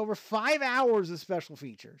comes with over 5 hours of special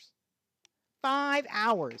features. 5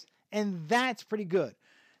 hours, and that's pretty good.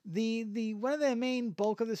 The one of the main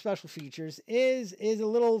bulk of the special features is a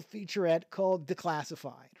little featurette called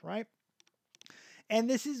Declassified, right? And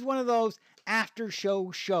this is one of those after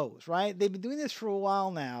shows, right? They've been doing this for a while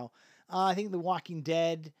now. I think The Walking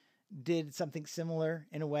Dead did something similar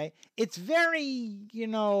in a way. It's very,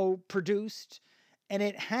 produced, and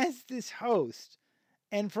it has this host.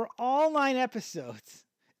 And for all 9 episodes,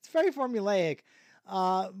 it's very formulaic,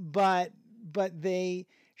 but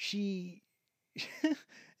she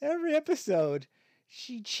every episode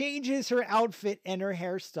she changes her outfit and her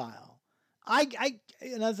hairstyle. I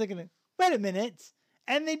was thinking, wait a minute,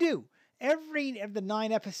 and they do. Every of the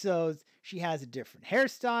 9 episodes, she has a different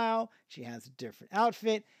hairstyle, she has a different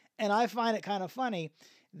outfit, and I find it kind of funny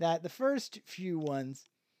that the first few ones,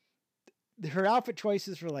 her outfit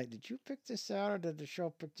choices were like, did you pick this out or did the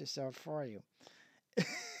show pick this out for you?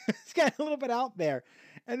 It's kind of a little bit out there.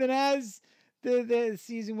 And then as the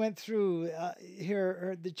season went through,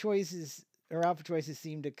 her outfit choices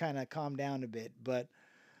seemed to kind of calm down a bit, but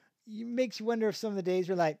it makes you wonder if some of the days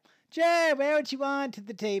were like, Jay, wear what you want to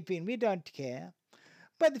the taping. We don't care.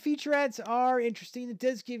 But the featurettes are interesting. It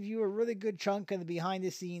does give you a really good chunk of the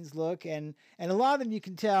behind-the-scenes look, and a lot of them you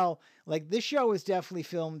can tell, like, this show was definitely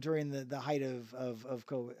filmed during the height of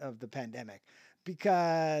COVID, of the pandemic,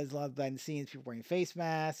 because a lot of behind the scenes, people wearing face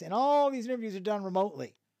masks, and all these interviews are done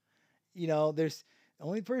remotely. There's the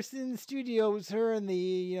only person in the studio was her and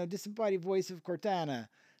the disembodied voice of Cortana.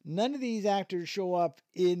 None of these actors show up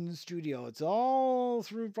in the studio. It's all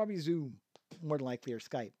through probably Zoom, more than likely, or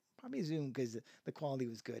Skype. Probably Zoom because the quality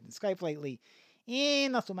was good. And Skype lately,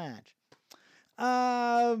 not so much.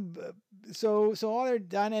 So all they're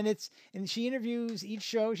done, and she interviews each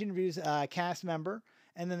show. She interviews a cast member,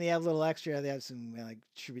 and then they have a little extra. They have some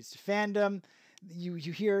tributes to fandom. You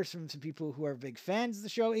hear from some people who are big fans of the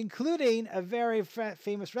show, including a very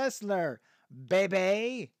famous wrestler,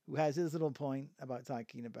 Bebe, who has his little point about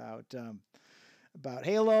talking about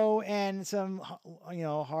Halo, and some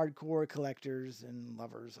hardcore collectors and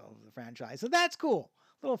lovers of the franchise. So that's cool.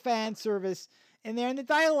 Little fan service in there, and the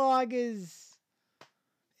dialogue it's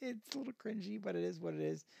a little cringy, but it is what it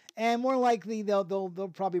is. And more likely they'll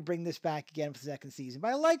probably bring this back again for the second season. But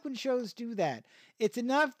I like when shows do that. It's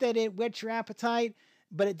enough that it whets your appetite,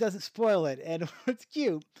 but it doesn't spoil it. And what's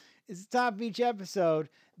cute is the top of each episode,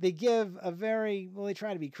 they give they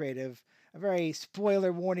try to be creative, a very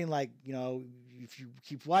spoiler warning, like, if you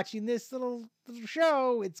keep watching this little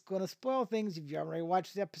show, it's going to spoil things if you already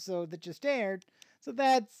watched the episode that just aired. So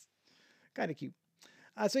that's kind of cute.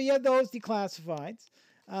 So you have those declassifieds.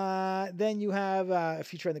 Then you have a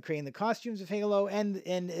feature on creating the costumes of Halo, and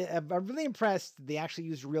I'm really impressed they actually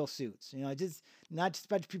used real suits. Just not just a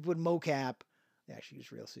bunch of people with mocap. They actually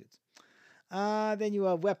used real suits. Then you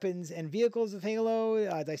have weapons and vehicles of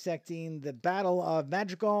Halo, dissecting the Battle of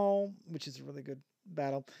Madrigal, which is a really good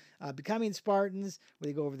battle. Becoming Spartans, where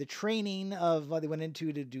they go over the training of what they went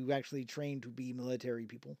into to actually train to be military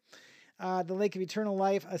people. The Lake of Eternal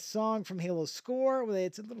Life, a song from Halo's score.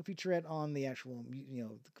 It's a little featurette on the actual, the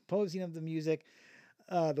composing of the music.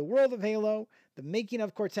 The World of Halo, the Making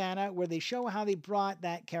of Cortana, where they show how they brought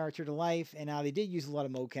that character to life and how they did use a lot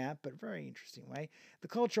of mocap, but very interesting way. The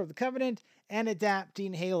Culture of the Covenant, and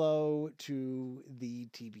adapting Halo to the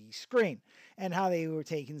TV screen, and how they were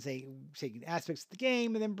taking aspects of the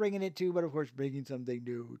game and then bringing it to, but of course bringing something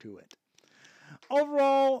new to it.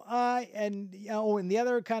 Overall, and the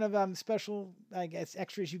other kind of special, I guess,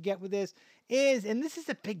 extras you get with this is, and this is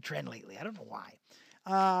a big trend lately, I don't know why,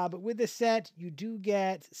 but with this set, you do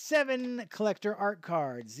get 7 collector art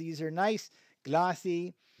cards. These are nice,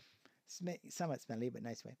 glossy, somewhat smelly, but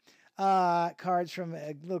nice way. Cards from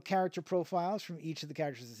little character profiles from each of the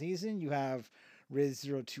characters of the season. You have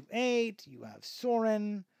Riz028, you have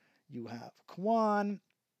Soren, you have Kwan,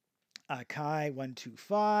 Kai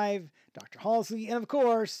 125, Dr. Halsey, and of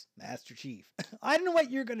course, Master Chief. I don't know what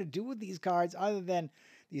you're going to do with these cards other than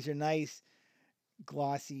these are nice,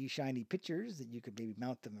 glossy, shiny pictures that you could maybe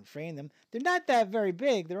mount them and frame them. They're not that very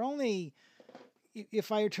big. They're only,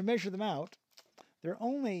 if I were to measure them out, they're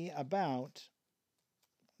only about,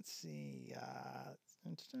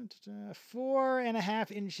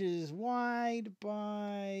 4.5 inches wide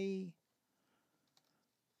by,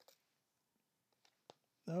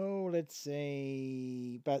 let's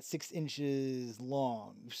say about 6 inches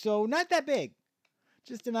long. So not that big,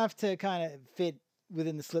 just enough to kind of fit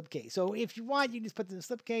within the slipcase. So if you want, you can just put them in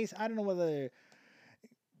the slipcase. I don't know whether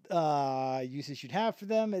uses you'd have for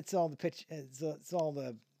them. It's all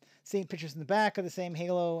the same pictures in the back of the same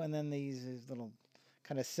Halo, and then these little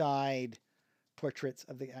kind of side portraits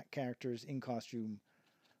of the characters in costume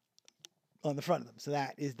on the front of them. So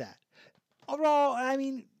that is that. Overall, I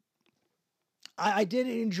mean, I did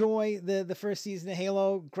enjoy the first season of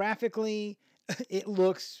Halo. Graphically, it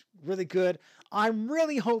looks really good. I'm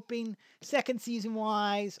really hoping second season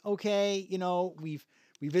wise, okay, we've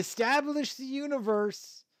established the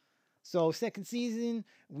universe. So second season,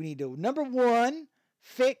 we need to, number one,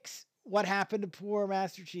 fix what happened to poor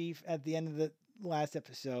Master Chief at the end of the last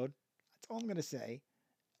episode. That's all I'm going to say.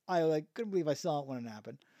 I couldn't believe I saw it when it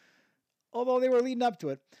happened. Although they were leading up to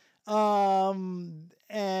it.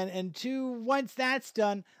 And two, once that's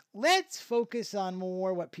done, let's focus on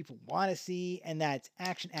more what people want to see, and that's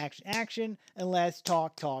action, action, action, and less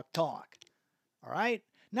talk, talk, talk. All right?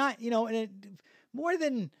 Not, more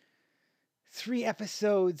than 3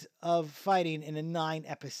 episodes of fighting in a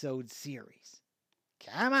 9-episode series.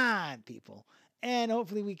 Come on, people. And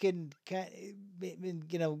hopefully we can,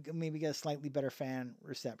 maybe get a slightly better fan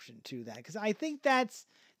reception to that. Because I think that's,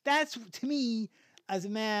 to me, as a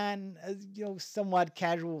man, somewhat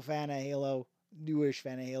casual fan of Halo, newish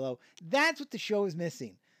fan of Halo, that's what the show is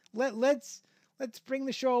missing. Let's bring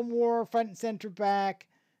the show more front and center back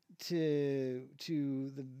to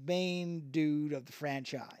the main dude of the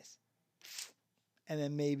franchise. And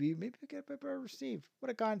then maybe we get better received. What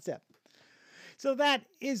a concept. So that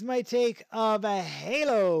is my take of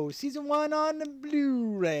Halo Season 1 on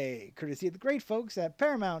Blu-ray, courtesy of the great folks at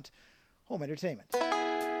Paramount Home Entertainment.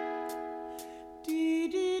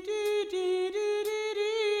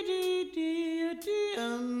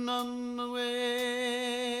 On the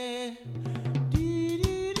way.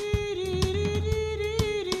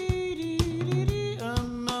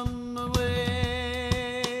 On the way.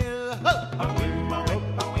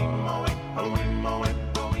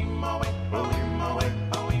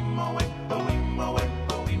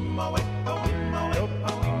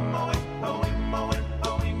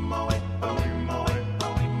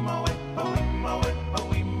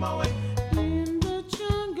 In the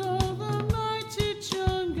jungle, the mighty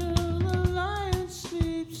jungle, the lion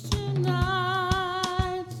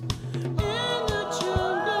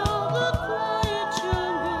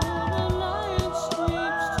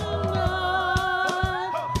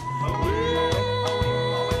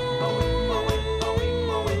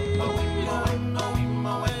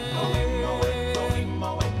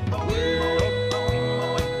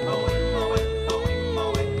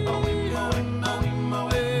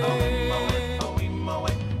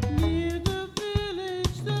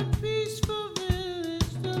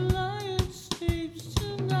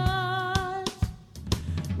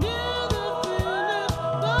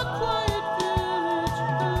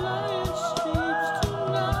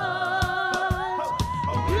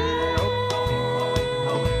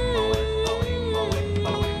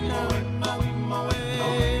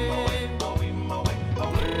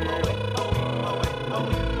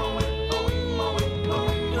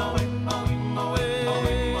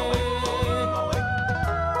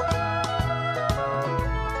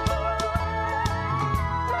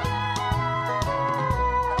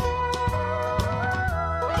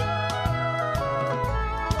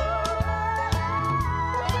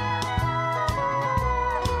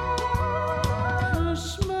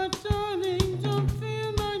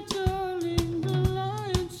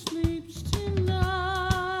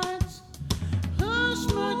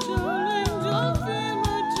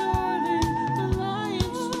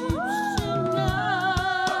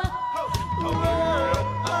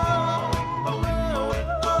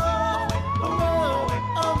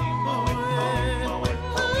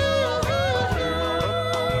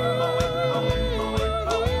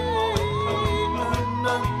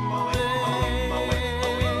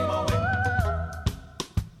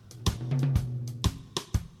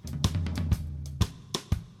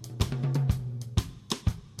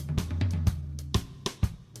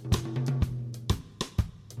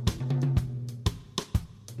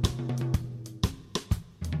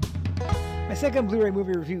My second Blu-ray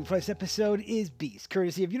movie review for this episode is Beast,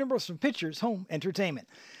 courtesy of Universal Pictures Home Entertainment.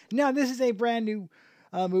 Now, this is a brand new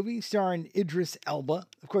movie starring Idris Elba.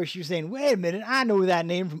 Of course, you're saying, wait a minute, I know that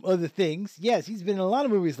name from other things. Yes, he's been in a lot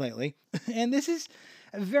of movies lately. And this is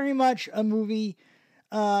very much a movie,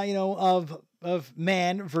 of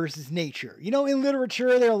man versus nature. You know, in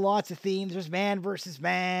literature, there are lots of themes. There's man versus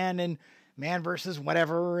man, and man versus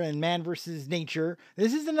whatever, and man versus nature.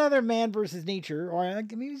 This is another man versus nature, or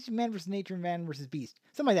maybe it's man versus nature and man versus beast.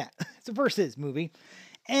 Something like that. It's a versus movie.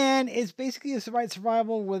 And it's basically a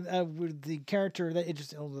survival with the character that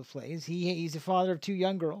Idris Elba plays. He's the father of two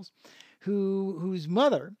young girls whose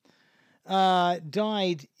mother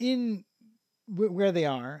died in where they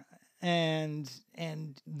are, and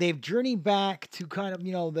they've journeyed back to kind of,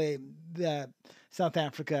 the South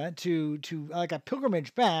Africa to like a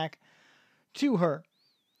pilgrimage back to her.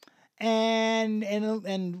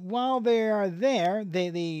 And while they are there,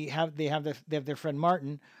 they have their friend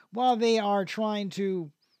Martin. While they are trying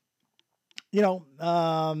to, visit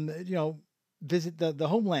the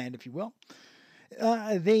homeland, if you will,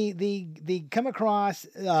 they come across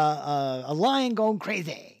a lion going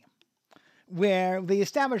crazy. Where they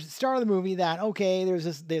established at the start of the movie that, okay,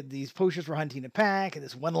 these poachers were hunting a pack, and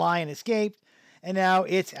this one lion escaped, and now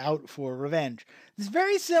it's out for revenge. It's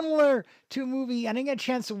very similar to a movie, I didn't get a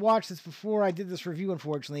chance to watch this before I did this review,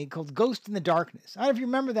 unfortunately, called Ghost in the Darkness. I don't know if you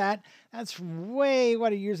remember that. That's from way,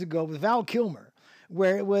 years ago with Val Kilmer,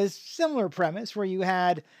 where it was similar premise, where you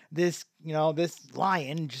had this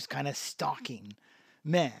lion just kind of stalking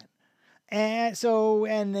men. And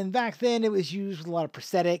then back then it was used with a lot of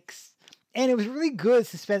prosthetics. And it was a really good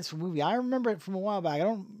suspenseful movie. I remember it from a while back. I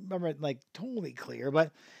don't remember it like totally clear,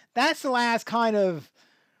 but that's the last kind of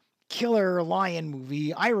killer lion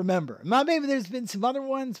movie I remember. Maybe there's been some other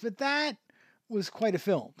ones, but that was quite a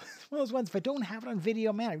film. It's one of those ones, if I don't have it on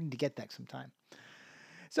video, man, I need to get that sometime.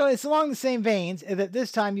 So it's along the same veins that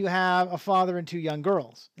this time you have a father and two young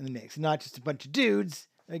girls in the mix, not just a bunch of dudes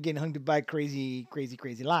getting hung by crazy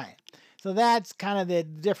lion. So that's kind of the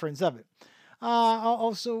difference of it.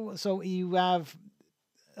 Also, so you have,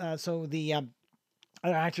 the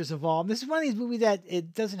other actors involved. This is one of these movies that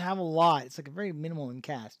it doesn't have a lot. It's like a very minimal in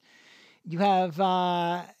cast. You have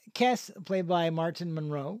Kes, played by Martin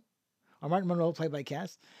Monroe, or Martin Monroe, played by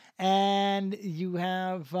Kes, and you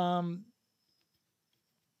have, and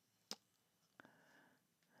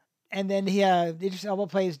then Idris Elba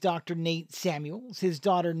plays Dr. Nate Samuels. His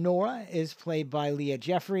daughter Nora is played by Leah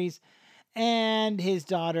Jeffries. And his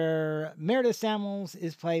daughter, Meredith Samuels,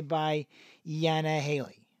 is played by Yana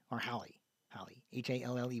Haley, or Halley, Halley,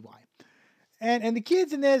 and the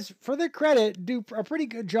kids in this, for their credit, do a pretty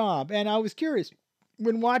good job. And I was curious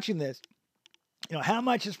when watching this, how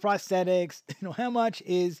much is prosthetics, how much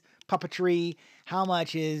is puppetry, how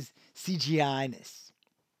much is CGI-ness.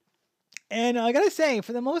 And I gotta say,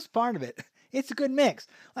 for the most part of it, it's a good mix.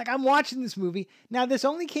 Like, I'm watching this movie. Now, this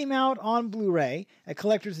only came out on Blu-ray, a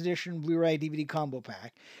collector's edition Blu-ray DVD combo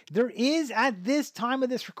pack. There is, at this time of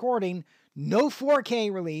this recording, no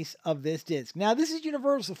 4K release of this disc. Now, this is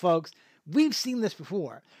Universal, folks. We've seen this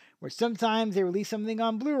before, where sometimes they release something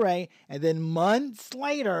on Blu-ray, and then months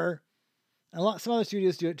later, some other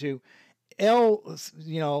studios do it too,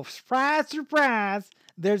 surprise,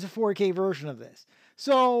 there's a 4K version of this.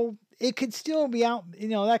 So it could still be out,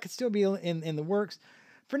 that could still be in the works.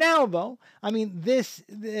 For now, though,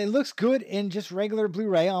 it looks good in just regular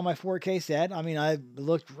Blu-ray on my 4K set. It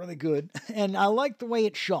looked really good, and I like the way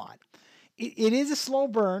it's shot. It is a slow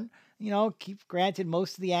burn, granted,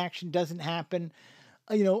 most of the action doesn't happen,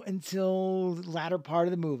 until the latter part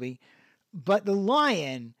of the movie. But the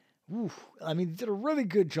lion, they did a really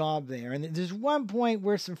good job there. And there's one point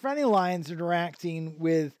where some friendly lions are interacting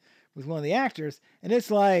with one of the actors, and it's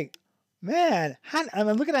like, man, I'm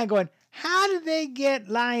looking at it going, how did they get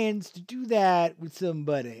lions to do that with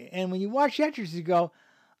somebody? And when you watch the actors, you go,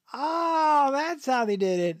 oh, that's how they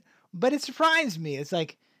did it. But it surprised me. It's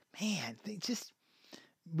like, man,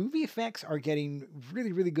 movie effects are getting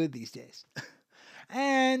really, really good these days.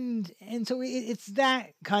 and so it's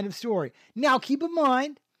that kind of story. Now, keep in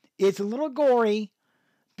mind, it's a little gory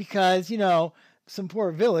because, some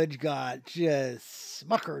poor village got just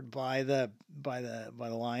smuckered by the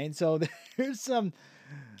lion. So there's some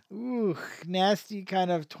nasty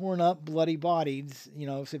kind of torn up, bloody bodies.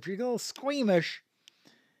 So if you're a little squeamish,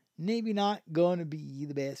 maybe not going to be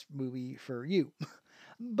the best movie for you.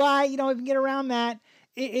 But if you can get around that,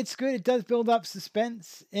 it's good. It does build up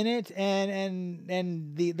suspense in it,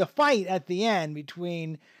 and the fight at the end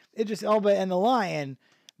between Idris Elba and the lion.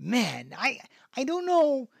 Man, I don't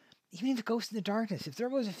know. Even if it goes in the darkness, if there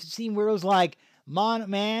was a scene where it was like,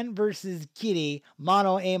 Man versus kitty,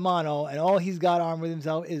 mano a mano, and all he's got armed with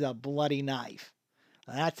himself is a bloody knife.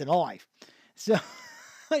 Now, that's a knife. So,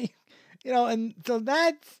 and so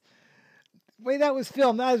that's the way that was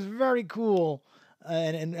filmed. That was very cool,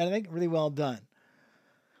 and I think really well done.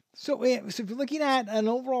 So if you're looking at an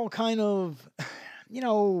overall kind of,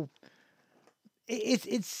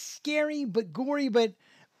 it's scary but gory, but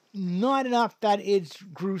not enough that it's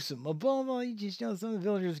gruesome. Well, you just some of the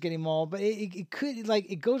villagers getting mauled, but it could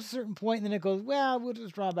it goes to a certain point and then it goes, well, we'll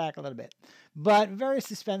just draw back a little bit. But very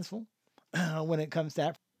suspenseful when it comes to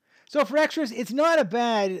that. So for extras, it's not a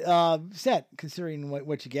bad set considering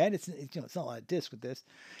what you get. It's not a lot of disc with this.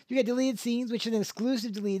 You get deleted scenes, which is an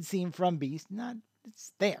exclusive deleted scene from Beast.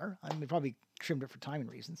 It's there. I mean, probably trimmed it for timing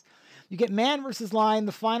reasons. You get Man versus Lion,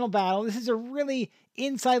 the final battle. This is a really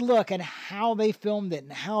inside look at how they filmed it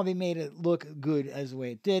and how they made it look good as the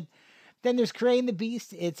way it did. Then there's Creating the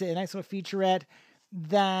Beast. It's a nice little featurette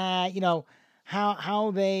that,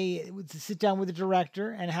 how they would sit down with the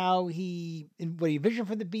director and what he envisioned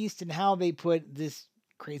for the beast and how they put this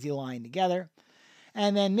crazy line together.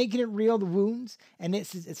 And then Making It Real, the wounds. And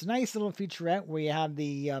it's a nice little featurette where you have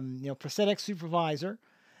the prosthetics supervisor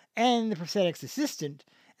and the prosthetics assistant,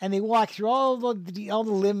 and they walk through all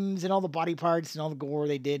the limbs and all the body parts and all the gore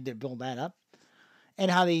they did to build that up,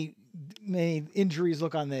 and how they made injuries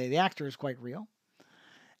look on the actors quite real.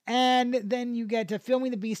 And then you get to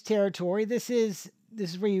Filming the Beast territory. This is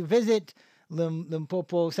where you visit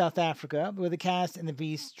Limpopo, South Africa, where the cast and the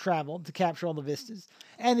Beast traveled to capture all the vistas.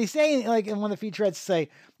 And they say, in one of the featurettes, say,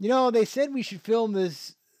 they said we should film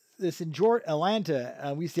this in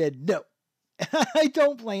Atlanta. We said no. I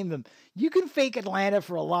don't blame them. You can fake Atlanta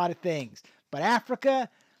for a lot of things, but Africa,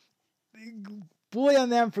 bully on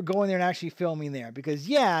them for going there and actually filming there, because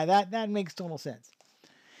that makes total sense.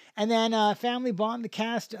 And then Family Bond, the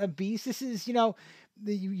cast of Beast. This is,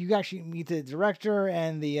 you actually meet the director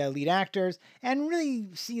and the lead actors and really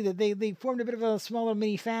see that they formed a bit of a smaller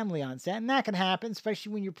mini family on set. And that can happen,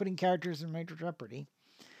 especially when you're putting characters in major jeopardy.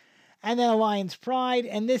 And then A Lion's Pride.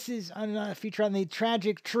 And this is a feature on the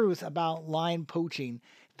tragic truth about lion poaching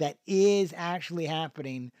that is actually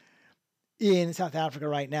happening in South Africa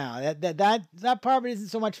right now. That part of it isn't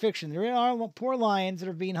so much fiction. There are poor lions that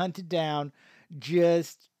are being hunted down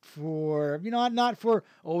just for, not for,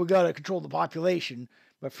 we got to control the population,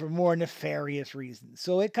 but for more nefarious reasons.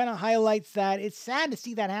 So it kind of highlights that. It's sad to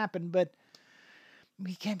see that happen, but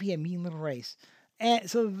we can't be a mean little race. And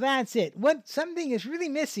so that's it. Something is really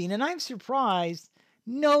missing, and I'm surprised,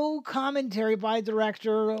 no commentary by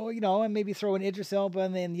director, and maybe throw in Idris Elba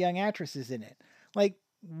and then the young actresses in it. Like,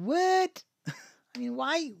 what? I mean,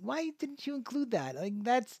 why didn't you include that?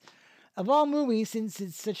 That's, of all movies, since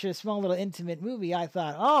it's such a small little intimate movie, I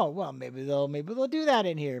thought, oh, well, maybe they'll do that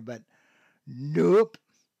in here, but nope.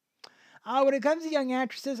 When it comes to young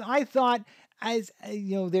actresses, I thought, as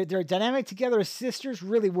their dynamic together as sisters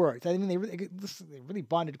really worked. I mean, they really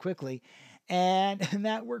bonded quickly, and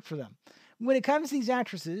that worked for them. When it comes to these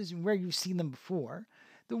actresses, where you've seen them before,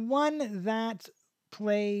 the one that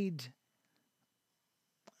played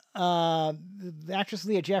the actress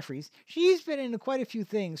Leah Jeffries, she's been in quite a few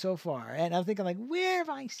things so far, and I'm thinking, where have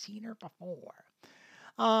I seen her before?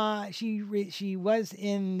 She was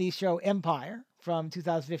in the show Empire from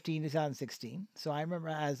 2015 to 2016, so I remember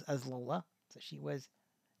as Lola. So she was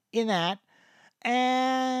in that,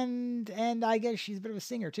 and I guess she's a bit of a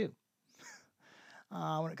singer too.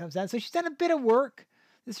 When it comes to that, so she's done a bit of work.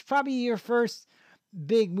 This is probably your first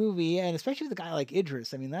big movie, and especially with a guy like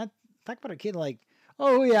Idris. I mean, talk about a kid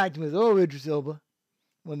acting with Idris Elba,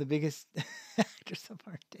 one of the biggest actors of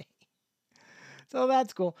our day. So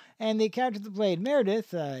that's cool. And the character that played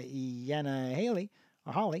Meredith, Yana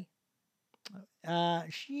Holly,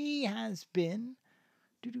 she has been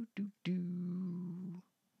and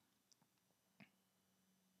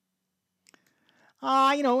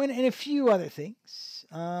a few other things.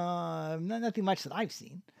 Nothing much that I've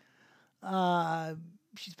seen.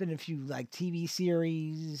 She's been in a few TV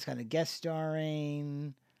series, kind of guest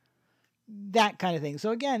starring, that kind of thing.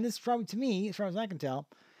 So again, this is probably, to me, as far as I can tell,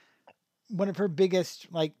 one of her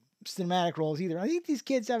biggest cinematic roles either. I think these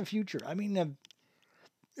kids have a future. I mean,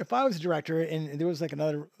 if I was a director and there was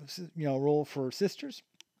another role for sisters,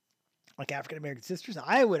 like African American sisters,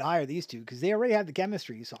 I would hire these two because they already have the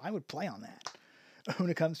chemistry. So I would play on that when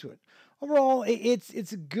it comes to it. Overall,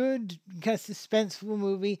 it's a good kind of suspenseful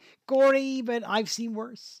movie, gory, but I've seen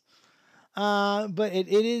worse. But it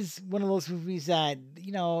is one of those movies that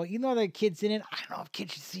even though there are kids in it, I don't know if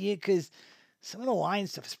kids should see it because some of the line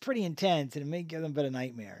stuff is pretty intense and it may give them a bit of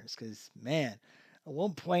nightmares. Because man, At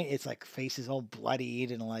one point, it's like face is all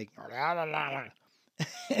bloodied and like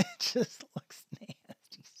it just looks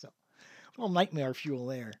nasty. So, a little nightmare fuel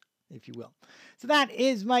there, if you will. So that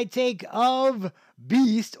is my take of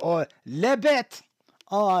Beast or Le Bête,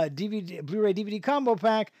 DVD, Blu-ray DVD combo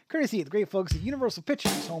pack, courtesy of the great folks at Universal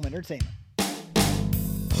Pictures Home Entertainment.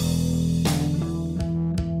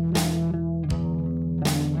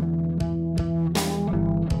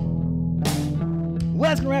 Well,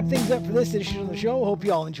 that's going to wrap things up for this edition of the show. Hope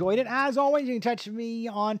you all enjoyed it. As always, you can touch me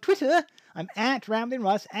on Twitter. I'm at Rambling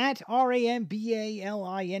Russ, at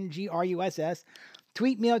RAMBALINGRUSS.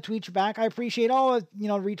 Tweet me, I'll tweet you back. I appreciate all the,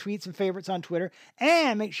 retweets and favorites on Twitter.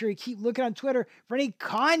 And make sure you keep looking on Twitter for any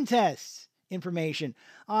contest information.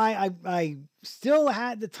 I still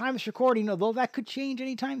had the time of recording, although that could change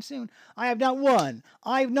anytime soon. I have not one,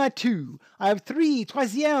 I have not two, I have 3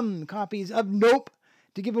 troisième copies of Nope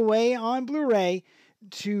to give away on Blu-ray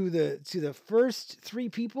to the first 3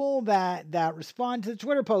 people that respond to the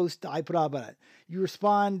Twitter post I put up on it. You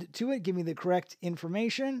respond to it, give me the correct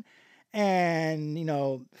information, and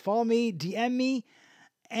follow me, DM me,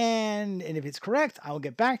 and if it's correct, I will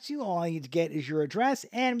get back to you. All I need to get is your address,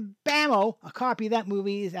 and bammo, a copy of that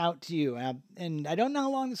movie is out to you. And I don't know how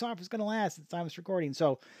long this offer is going to last at the time of this recording,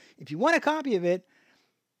 so if you want a copy of it,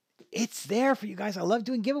 it's there for you guys. I love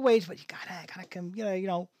doing giveaways, but you gotta come,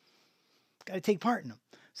 gotta take part in them.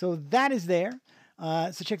 So that is there.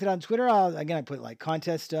 So check that out on Twitter. Again, I put like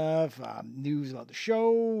contest stuff, news about the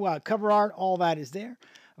show, cover art, all that is there.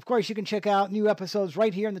 Of course, you can check out new episodes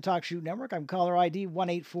right here in the Talkshoe Network. I'm caller ID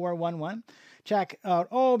 18411. Check out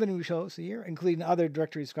all the new shows here, including other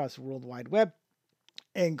directories across the World Wide Web,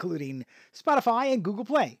 including Spotify and Google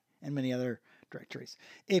Play, and many other directories.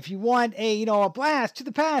 If you want a blast to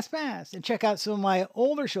the past, and check out some of my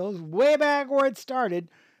older shows way back where it started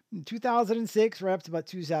in 2006, right up to about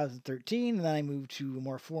 2013, and then I moved to a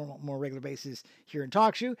more formal, more regular basis here in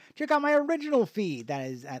Talkshoe. Check out my original feed. That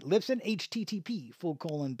is at Libsyn, http://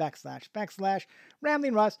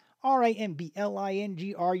 Rambling Russ,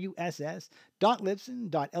 RAMBLINGRUSS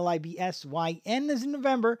 .libsyn.libsyn as in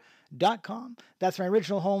November.com. That's my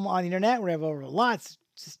original home on the internet, where I have over lots,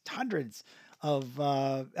 just hundreds of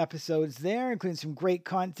episodes there, including some great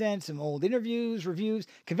content, some old interviews, reviews,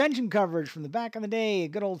 convention coverage from the back in the day, a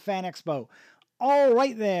good old fan expo. All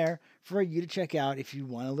right there for you to check out if you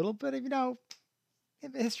want a little bit of, a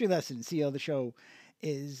history lesson. See how the show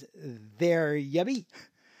is there, yubby.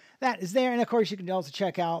 That is there. And of course, you can also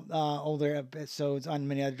check out older episodes on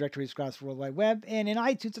many other directories across the World Wide Web. And in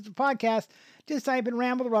iTunes, it's a podcast. Just type in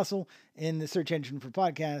Ramble with Russell in the search engine for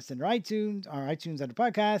podcasts under iTunes, or iTunes under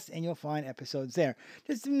podcasts, and you'll find episodes there.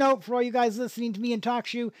 Just a note for all you guys listening to me in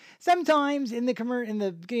Talkshoe, sometimes in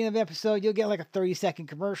the beginning of the episode, you'll get like a 30-second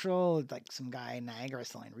commercial, like some guy in Niagara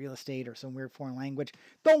selling real estate or some weird foreign language.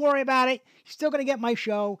 Don't worry about it. You're still going to get my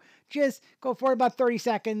show. Just go for about 30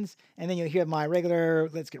 seconds, and then you'll hear my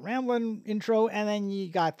regular Let's Get Rambling intro, and then you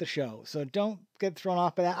got the show. So don't get thrown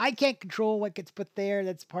off by that. I can't control what gets put there.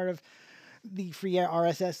 That's part of the free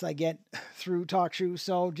RSS I get through Talkshoe.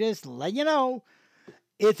 So just let you know,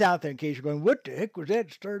 it's out there in case you're going, what the heck was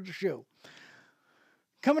that? Started the show.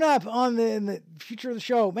 Coming up in the future of the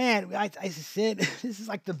show, man, I said, this is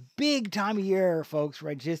like the big time of year, folks,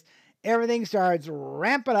 where everything starts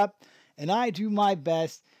ramping up, and I do my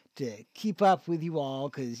best to keep up with you all,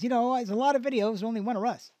 because, there's a lot of videos, only one of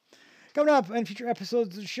us. Coming up in future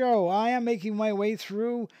episodes of the show, I am making my way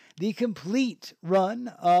through the complete run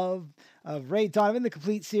of Ray Donovan, the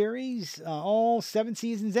complete series, all 7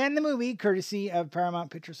 seasons and the movie, courtesy of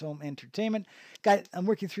Paramount Pictures Home Entertainment. I'm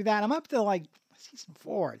working through that. I'm up to like season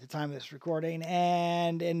 4 at the time of this recording,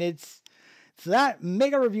 and it's so that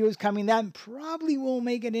mega review is coming. That probably will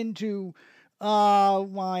make it into one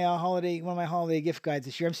of my holiday gift guides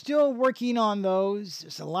this year. I'm still working on those.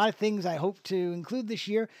 There's a lot of things I hope to include this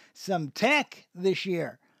year. Some tech this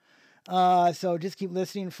year. So just keep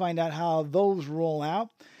listening and find out how those roll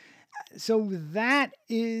out. So that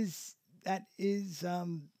is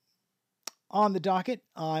on the docket.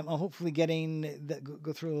 I'm hopefully getting that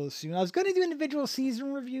go through those soon. I was going to do individual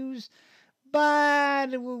season reviews,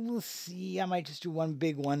 but we'll see. I might just do one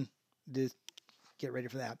big one to get ready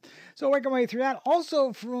for that. So working my way through that.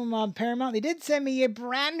 Also from Paramount, they did send me a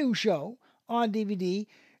brand new show on DVD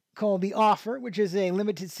called The Offer, which is a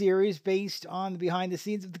limited series based on the behind the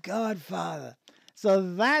scenes of The Godfather.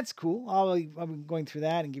 So that's cool. I'll be going through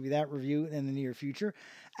that and give you that review in the near future.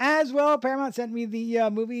 As well, Paramount sent me the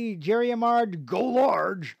movie Jerry Amard Go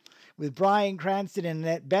Large with Bryan Cranston and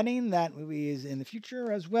Annette Bening. That movie is in the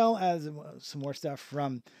future, as well as some more stuff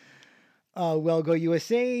from Well Go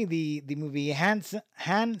USA, the movie Han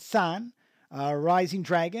San, Rising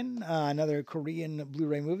Dragon, another Korean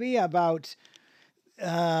Blu-ray movie about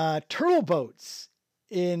turtle boats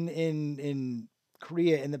in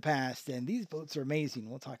Korea in the past, and these boats are amazing.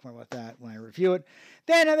 We'll talk more about that when I review it.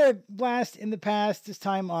 Then another blast in the past, this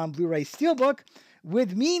time on Blu-ray Steelbook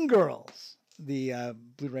with Mean Girls, the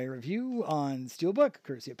Blu-ray review on Steelbook,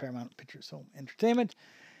 courtesy of Paramount Pictures Home Entertainment.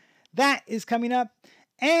 That is coming up.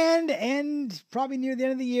 And probably near the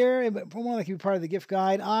end of the year, but more likely to be part of the gift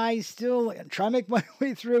guide, I still try to make my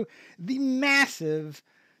way through the massive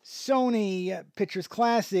Sony Pictures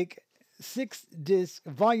Classic 6-disc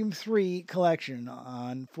Volume 3 collection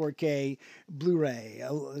on 4K Blu-ray.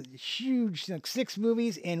 A huge, 6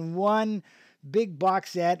 movies in one big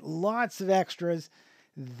box set, lots of extras.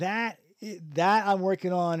 That I'm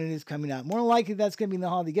working on and is coming out. More likely that's going to be in the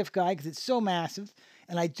holiday gift guide because it's so massive.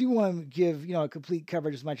 And I do want to give, a complete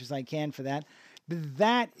coverage as much as I can for that. But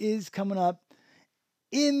that is coming up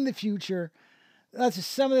in the future. That's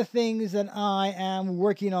just some of the things that I am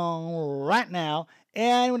working on right now.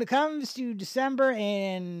 And when it comes to December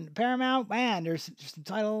and Paramount, man, there's some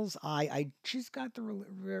titles. I just got the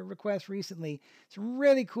request recently. Some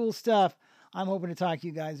really cool stuff I'm hoping to talk to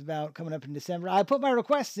you guys about coming up in December. I put my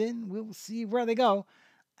requests in. We'll see where they go,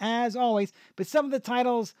 as always. But some of the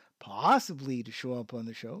titles possibly to show up on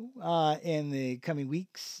the show in the coming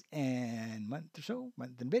weeks and month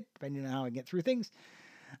and a bit, depending on how I get through things.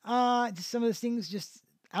 Just some of those things just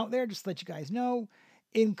out there, just to let you guys know,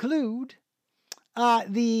 include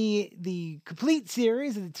the complete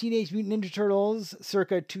series of the Teenage Mutant Ninja Turtles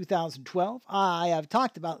circa 2012. I have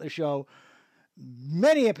talked about the show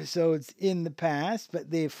many episodes in the past,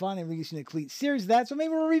 but they've finally released a complete series of that, so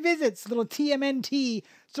maybe we'll revisit a little TMNT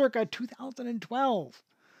circa 2012.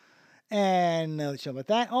 And let's show about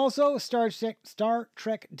that. Also, Star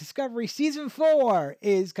Trek Discovery Season 4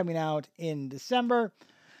 is coming out in December,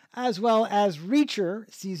 as well as Reacher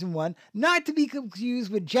Season 1. Not to be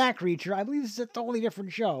confused with Jack Reacher. I believe this is a totally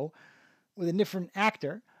different show with a different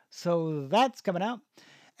actor. So that's coming out.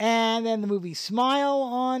 And then the movie Smile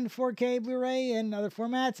on 4K Blu-ray and other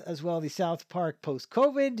formats, as well as the South Park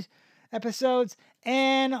post-COVID episodes.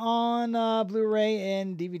 And on Blu-ray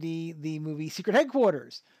and DVD, the movie Secret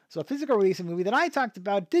Headquarters. So a physical release, a movie that I talked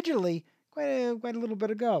about digitally quite a little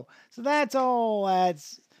bit ago. So that's all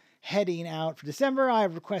that's heading out for December.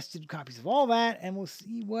 I've requested copies of all that, and we'll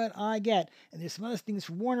see what I get. And there's some other things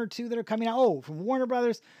from Warner, too, that are coming out. Oh, from Warner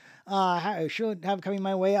Brothers, I should have coming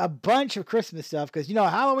my way a bunch of Christmas stuff, because,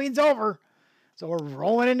 Halloween's over. So we're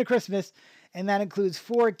rolling into Christmas. And that includes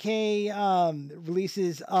 4K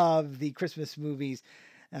releases of the Christmas movies,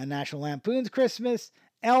 National Lampoon's Christmas,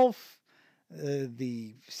 Elf,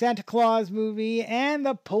 the Santa Claus movie, and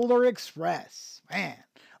the Polar Express. Man,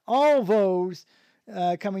 all those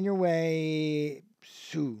coming your way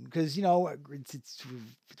soon, because it's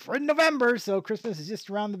in November, so Christmas is just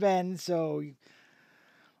around the bend. So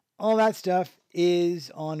all that stuff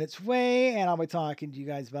is on its way, and I'll be talking to you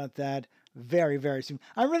guys about that very, very soon.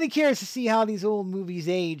 I'm really curious to see how these old movies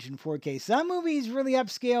age in 4K. Some movies really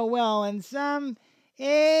upscale well, and some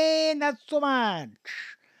not so much.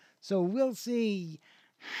 So we'll see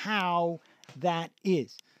how that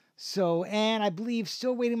is. So, and I believe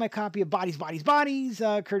still waiting my copy of Bodies,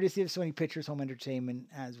 courtesy of Sony Pictures Home Entertainment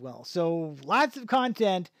as well. So lots of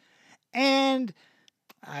content, and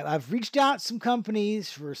I've reached out some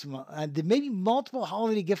companies for some, maybe multiple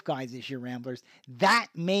holiday gift guides this year, Ramblers. That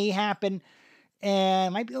may happen,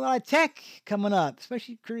 and might be a lot of tech coming up,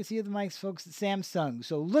 especially courtesy of the mics folks at Samsung.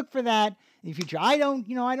 So look for that in the future. I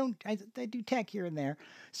do tech here and there.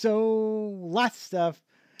 So lots of stuff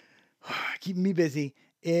keeping me busy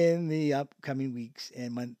in the upcoming weeks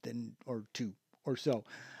and month or two or so.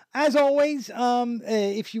 As always,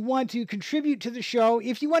 if you want to contribute to the show,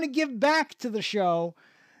 if you want to give back to the show,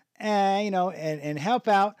 and help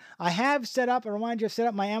out, I have set up, I remind you, I've set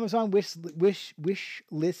up my Amazon wish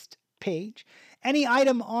list page. Any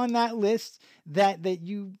item on that list that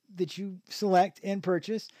you select and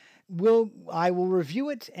purchase, I will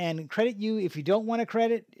review it and credit you. If you don't want to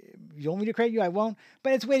credit, you want me to credit you, I won't.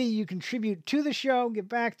 But it's a way that you contribute to the show, get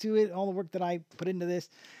back to it, all the work that I put into this,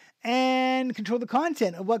 and control the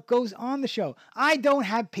content of what goes on the show. I don't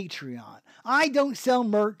have Patreon. I don't sell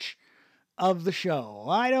merch of the show.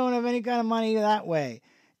 I don't have any kind of money that way.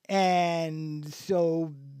 And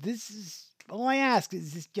so this is all I ask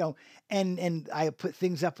is just, and I put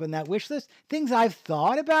things up on that wish list, things I've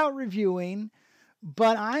thought about reviewing,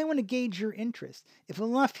 but I want to gauge your interest. If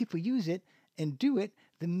enough people use it and do it,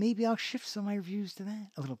 then maybe I'll shift some of my reviews to that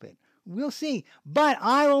a little bit. We'll see. But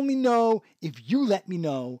I only know if you let me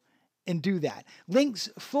know and do that. Links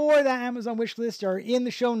for that Amazon wish list are in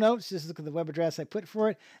the show notes. Just look at the web address I put for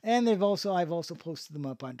it. And I've also posted them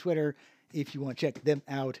up on Twitter if you want to check them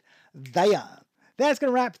out there. That's going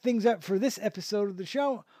to wrap things up for this episode of the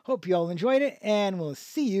show. Hope you all enjoyed it, and we'll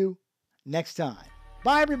see you next time.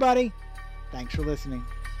 Bye, everybody. Thanks for listening.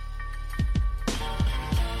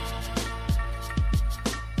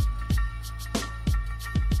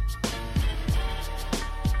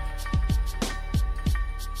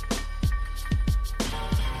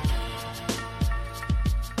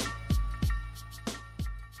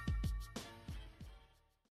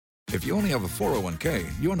 If you only have a 401k,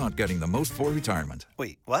 you're not getting the most for retirement.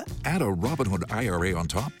 Wait, what? Add a Robinhood IRA on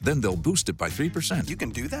top, then they'll boost it by 3%. You can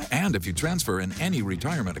do that? And if you transfer in any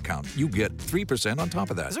retirement account, you get 3% on top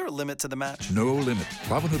of that. Is there a limit to the match? No limit.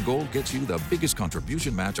 Robinhood Gold gets you the biggest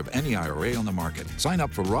contribution match of any IRA on the market. Sign up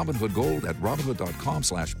for Robinhood Gold at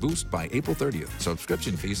Robinhood.com/boost by April 30th.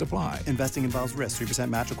 Subscription fees apply. Investing involves risk. 3%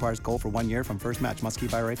 match requires gold for 1 year from first match. Must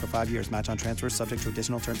keep IRA for 5 years. Match on transfers subject to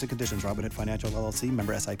additional terms and conditions. Robinhood Financial LLC,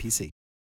 member SIPC.